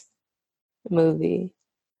Netflix movie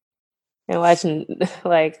and watch a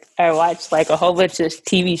whole bunch of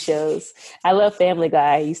TV shows. I love Family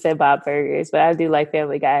Guy. You said Bob Burgers, but I do like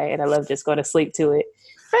Family Guy, and I love just going to sleep to it.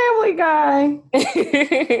 Family Guy.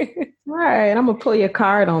 All right, I'm gonna pull your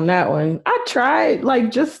card on that one. I tried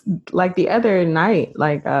just the other night,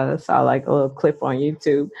 saw a little clip on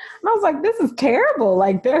YouTube, and I was like, "This is terrible!"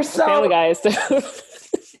 They're so Family Guy is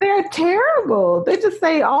they're terrible. They just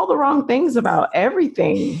say all the wrong things about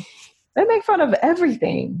everything. They make fun of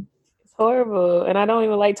everything. It's horrible. And I don't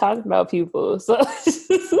even like talking about people. So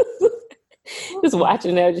just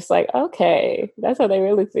watching them, just like, okay, that's how they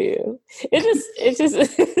really feel. It's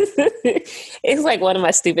just, it's like one of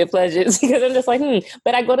my stupid pleasures because I'm just like,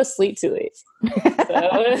 but I go to sleep to it.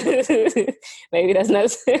 So maybe that's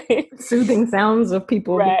necessary. Soothing sounds of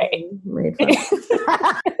people Right. being made fun of.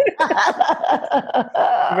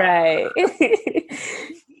 Right.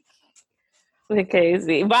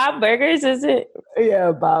 Crazy. Bob Burgers, is it?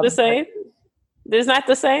 Yeah, Bob. The same? It's not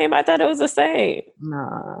the same? I thought it was the same.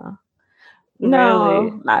 Nah. Really?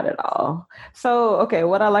 No, not at all. So, okay,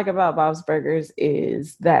 what I like about Bob's Burgers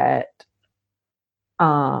is that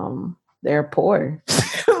they're poor.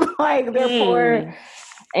 Like they're poor.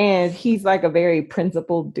 And he's like a very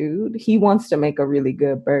principled dude. He wants to make a really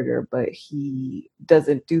good burger, but he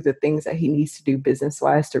doesn't do the things that he needs to do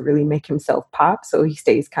business-wise to really make himself pop. So he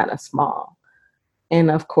stays kind of small.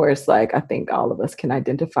 And of course, like I think all of us can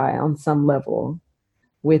identify on some level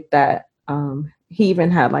with that. He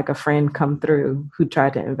even had like a friend come through who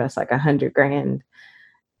tried to invest like $100,000,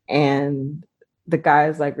 and the guy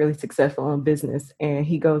is like really successful in business, and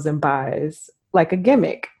he goes and buys like a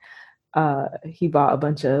gimmick. He bought a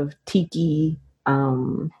bunch of tiki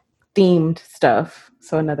themed stuff.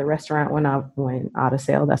 So another restaurant went out of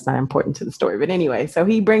sale. That's not important to the story, but anyway, so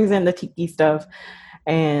he brings in the tiki stuff,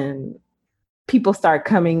 and people start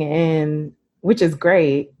coming in, which is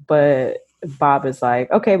great, but Bob is like,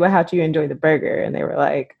 okay, but how'd you enjoy the burger? And they were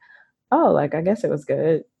like, oh, like, I guess it was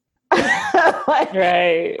good. Like,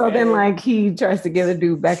 right. So then, like, he tries to give the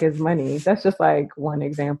dude back his money. That's just like one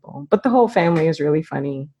example. But the whole family is really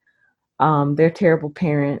funny. They're terrible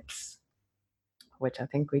parents, which I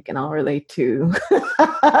think we can all relate to.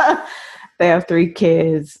 They have 3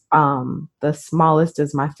 kids. The smallest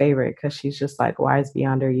is my favorite because she's just like wise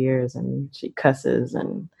beyond her years, and she cusses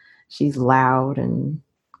and she's loud, and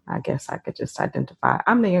I guess I could just identify.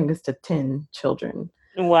 I'm the youngest of 10 children.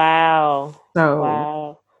 Wow. So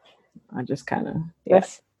wow. I just kind of, yeah.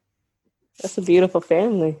 That's a beautiful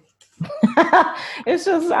family. It's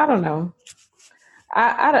just, I don't know.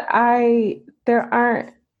 I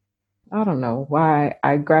don't know why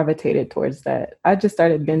I gravitated towards that. I just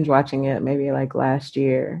started binge watching it maybe like last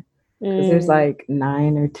year. Because there's like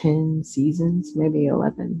 9 or 10 seasons, maybe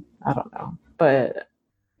 11. I don't know. But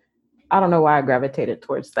I don't know why I gravitated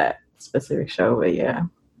towards that specific show, but yeah.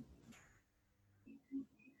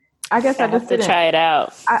 I guess I just have to try it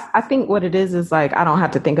out. I think what it is like I don't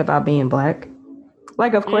have to think about being Black.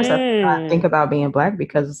 Like, of course, I think about being Black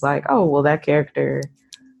because it's like, oh, well, that character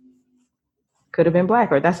could have been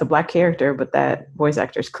Black, or that's a Black character, but that voice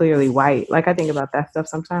actor is clearly white. Like, I think about that stuff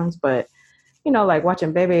sometimes, but, you know, like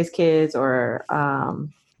watching Bebe's Kids or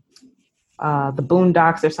the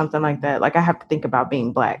Boondocks or something like that. Like, I have to think about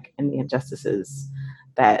being Black and the injustices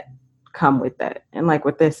that come with that. And like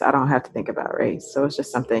with this, I don't have to think about race. So it's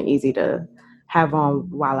just something easy to have on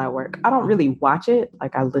while I work. I don't really watch it.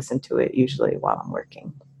 Like, I listen to it usually while I'm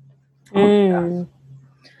working.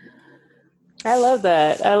 I love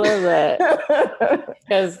that.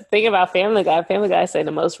 Because think about Family Guy. Family Guy say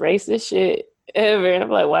the most racist shit ever. And I'm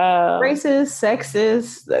like, wow. Racist,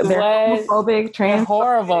 sexist, they're homophobic, trans.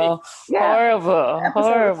 Horrible. Yeah.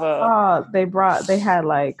 Horrible. They had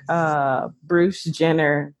like Bruce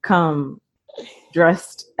Jenner come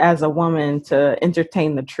dressed as a woman to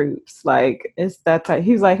entertain the troops. Like, it's that type.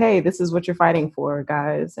 He's like, hey, this is what you're fighting for,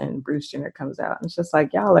 guys. And Bruce Jenner comes out. And it's just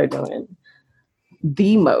like, y'all are doing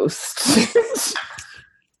the most.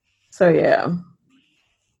 So yeah.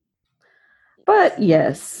 But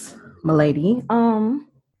yes, milady. Do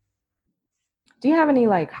you have any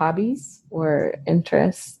like hobbies or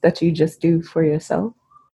interests that you just do for yourself?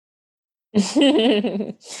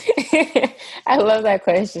 I love that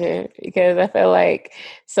question because I feel like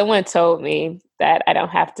someone told me that I don't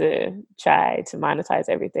have to try to monetize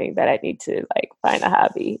everything, that I need to like find a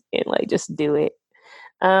hobby and like just do it.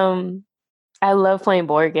 I love playing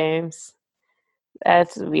board games.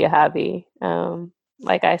 That's be a hobby.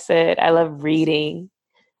 Like I said, I love reading.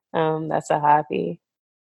 That's a hobby.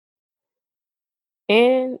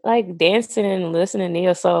 And like dancing and listening to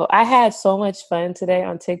Neil. So I had so much fun today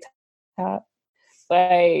on TikTok.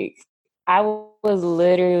 Like I was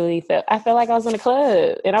literally I felt like I was in a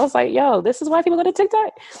club, and I was like, "Yo, this is why people go to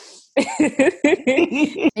TikTok."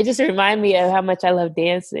 It just reminded me of how much I love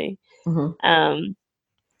dancing. And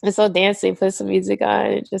so dancing, put some music on,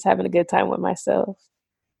 and just having a good time with myself.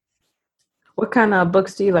 What kind of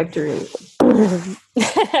books do you like to read?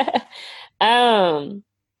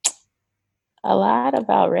 A lot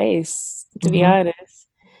about race, to be honest.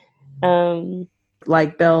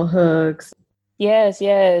 Like bell hooks. Yes,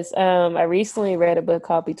 yes. I recently read a book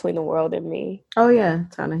called Between the World and Me. Oh yeah,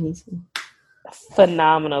 Ta-Nehisi.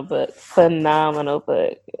 Phenomenal book. Phenomenal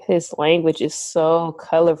book. His language is so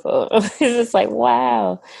colorful. It's just like,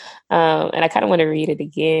 wow. And I kind of want to read it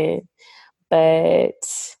again. But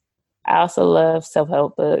I also love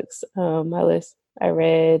self-help books. I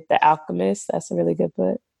read The Alchemist. That's a really good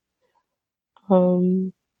book.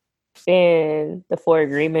 And The Four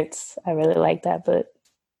Agreements. I really like that book.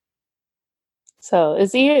 So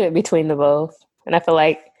it's either between the both. And I feel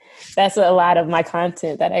like that's a lot of my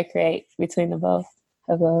content that I create between the both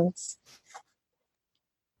of those.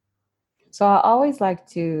 So I always like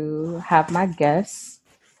to have my guests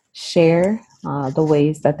share the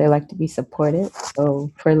ways that they like to be supported.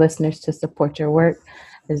 So for listeners to support your work,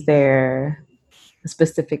 is there a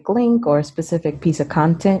specific link or a specific piece of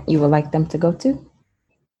content you would like them to go to?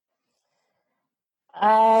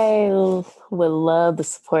 I would love the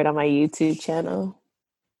support on my YouTube channel.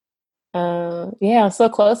 I'm so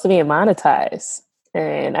close to being monetized.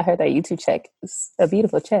 And I heard that YouTube check is a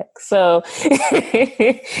beautiful check. So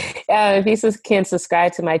if you can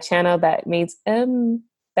subscribe to my channel, that means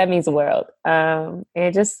the world. And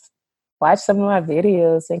just watch some of my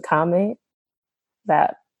videos and comment.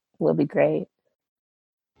 That will be great.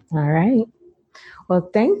 All right. Well,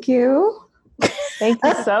 thank you. Thank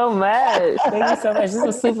you so much. Thank you so much. This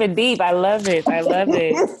was super deep. I love it. I love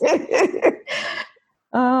it.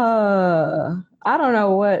 I don't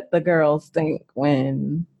know what the girls think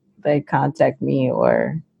when they contact me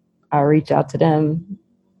or I reach out to them.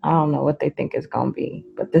 I don't know what they think it's going to be,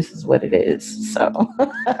 but this is what it is. So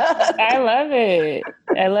I love it.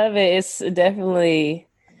 I love it. It's definitely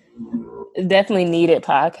needed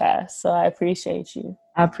podcast. So I appreciate you.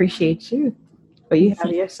 I appreciate you. But you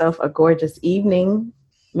have yourself a gorgeous evening,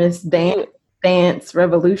 Miss Dance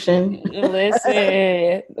Revolution.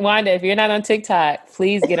 Listen, Wanda, if you're not on TikTok,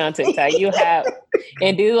 please get on TikTok.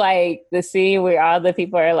 And do like the scene where all the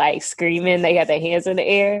people are like screaming, they got their hands in the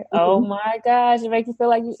air. Mm-hmm. Oh my gosh, it makes you feel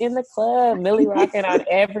like you're in the club, Millie rocking on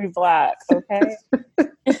every block, okay?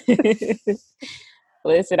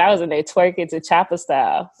 Listen, I was in there twerking to Chopper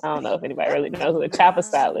Style. I don't know if anybody really knows what Chopper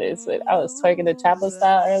Style is, but I was twerking to Chopper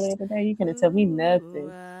Style earlier today. You couldn't tell me nothing.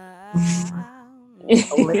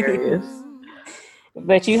 Hilarious.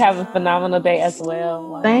 But you have a phenomenal day as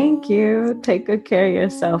well. Thank you. Take good care of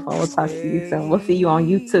yourself. I will talk to you soon. We'll see you on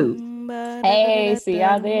YouTube. Hey, see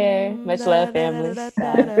y'all there. Much love, family.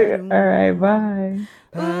 All right, bye.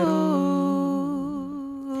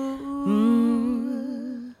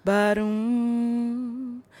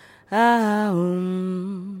 Barum,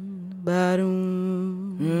 barum.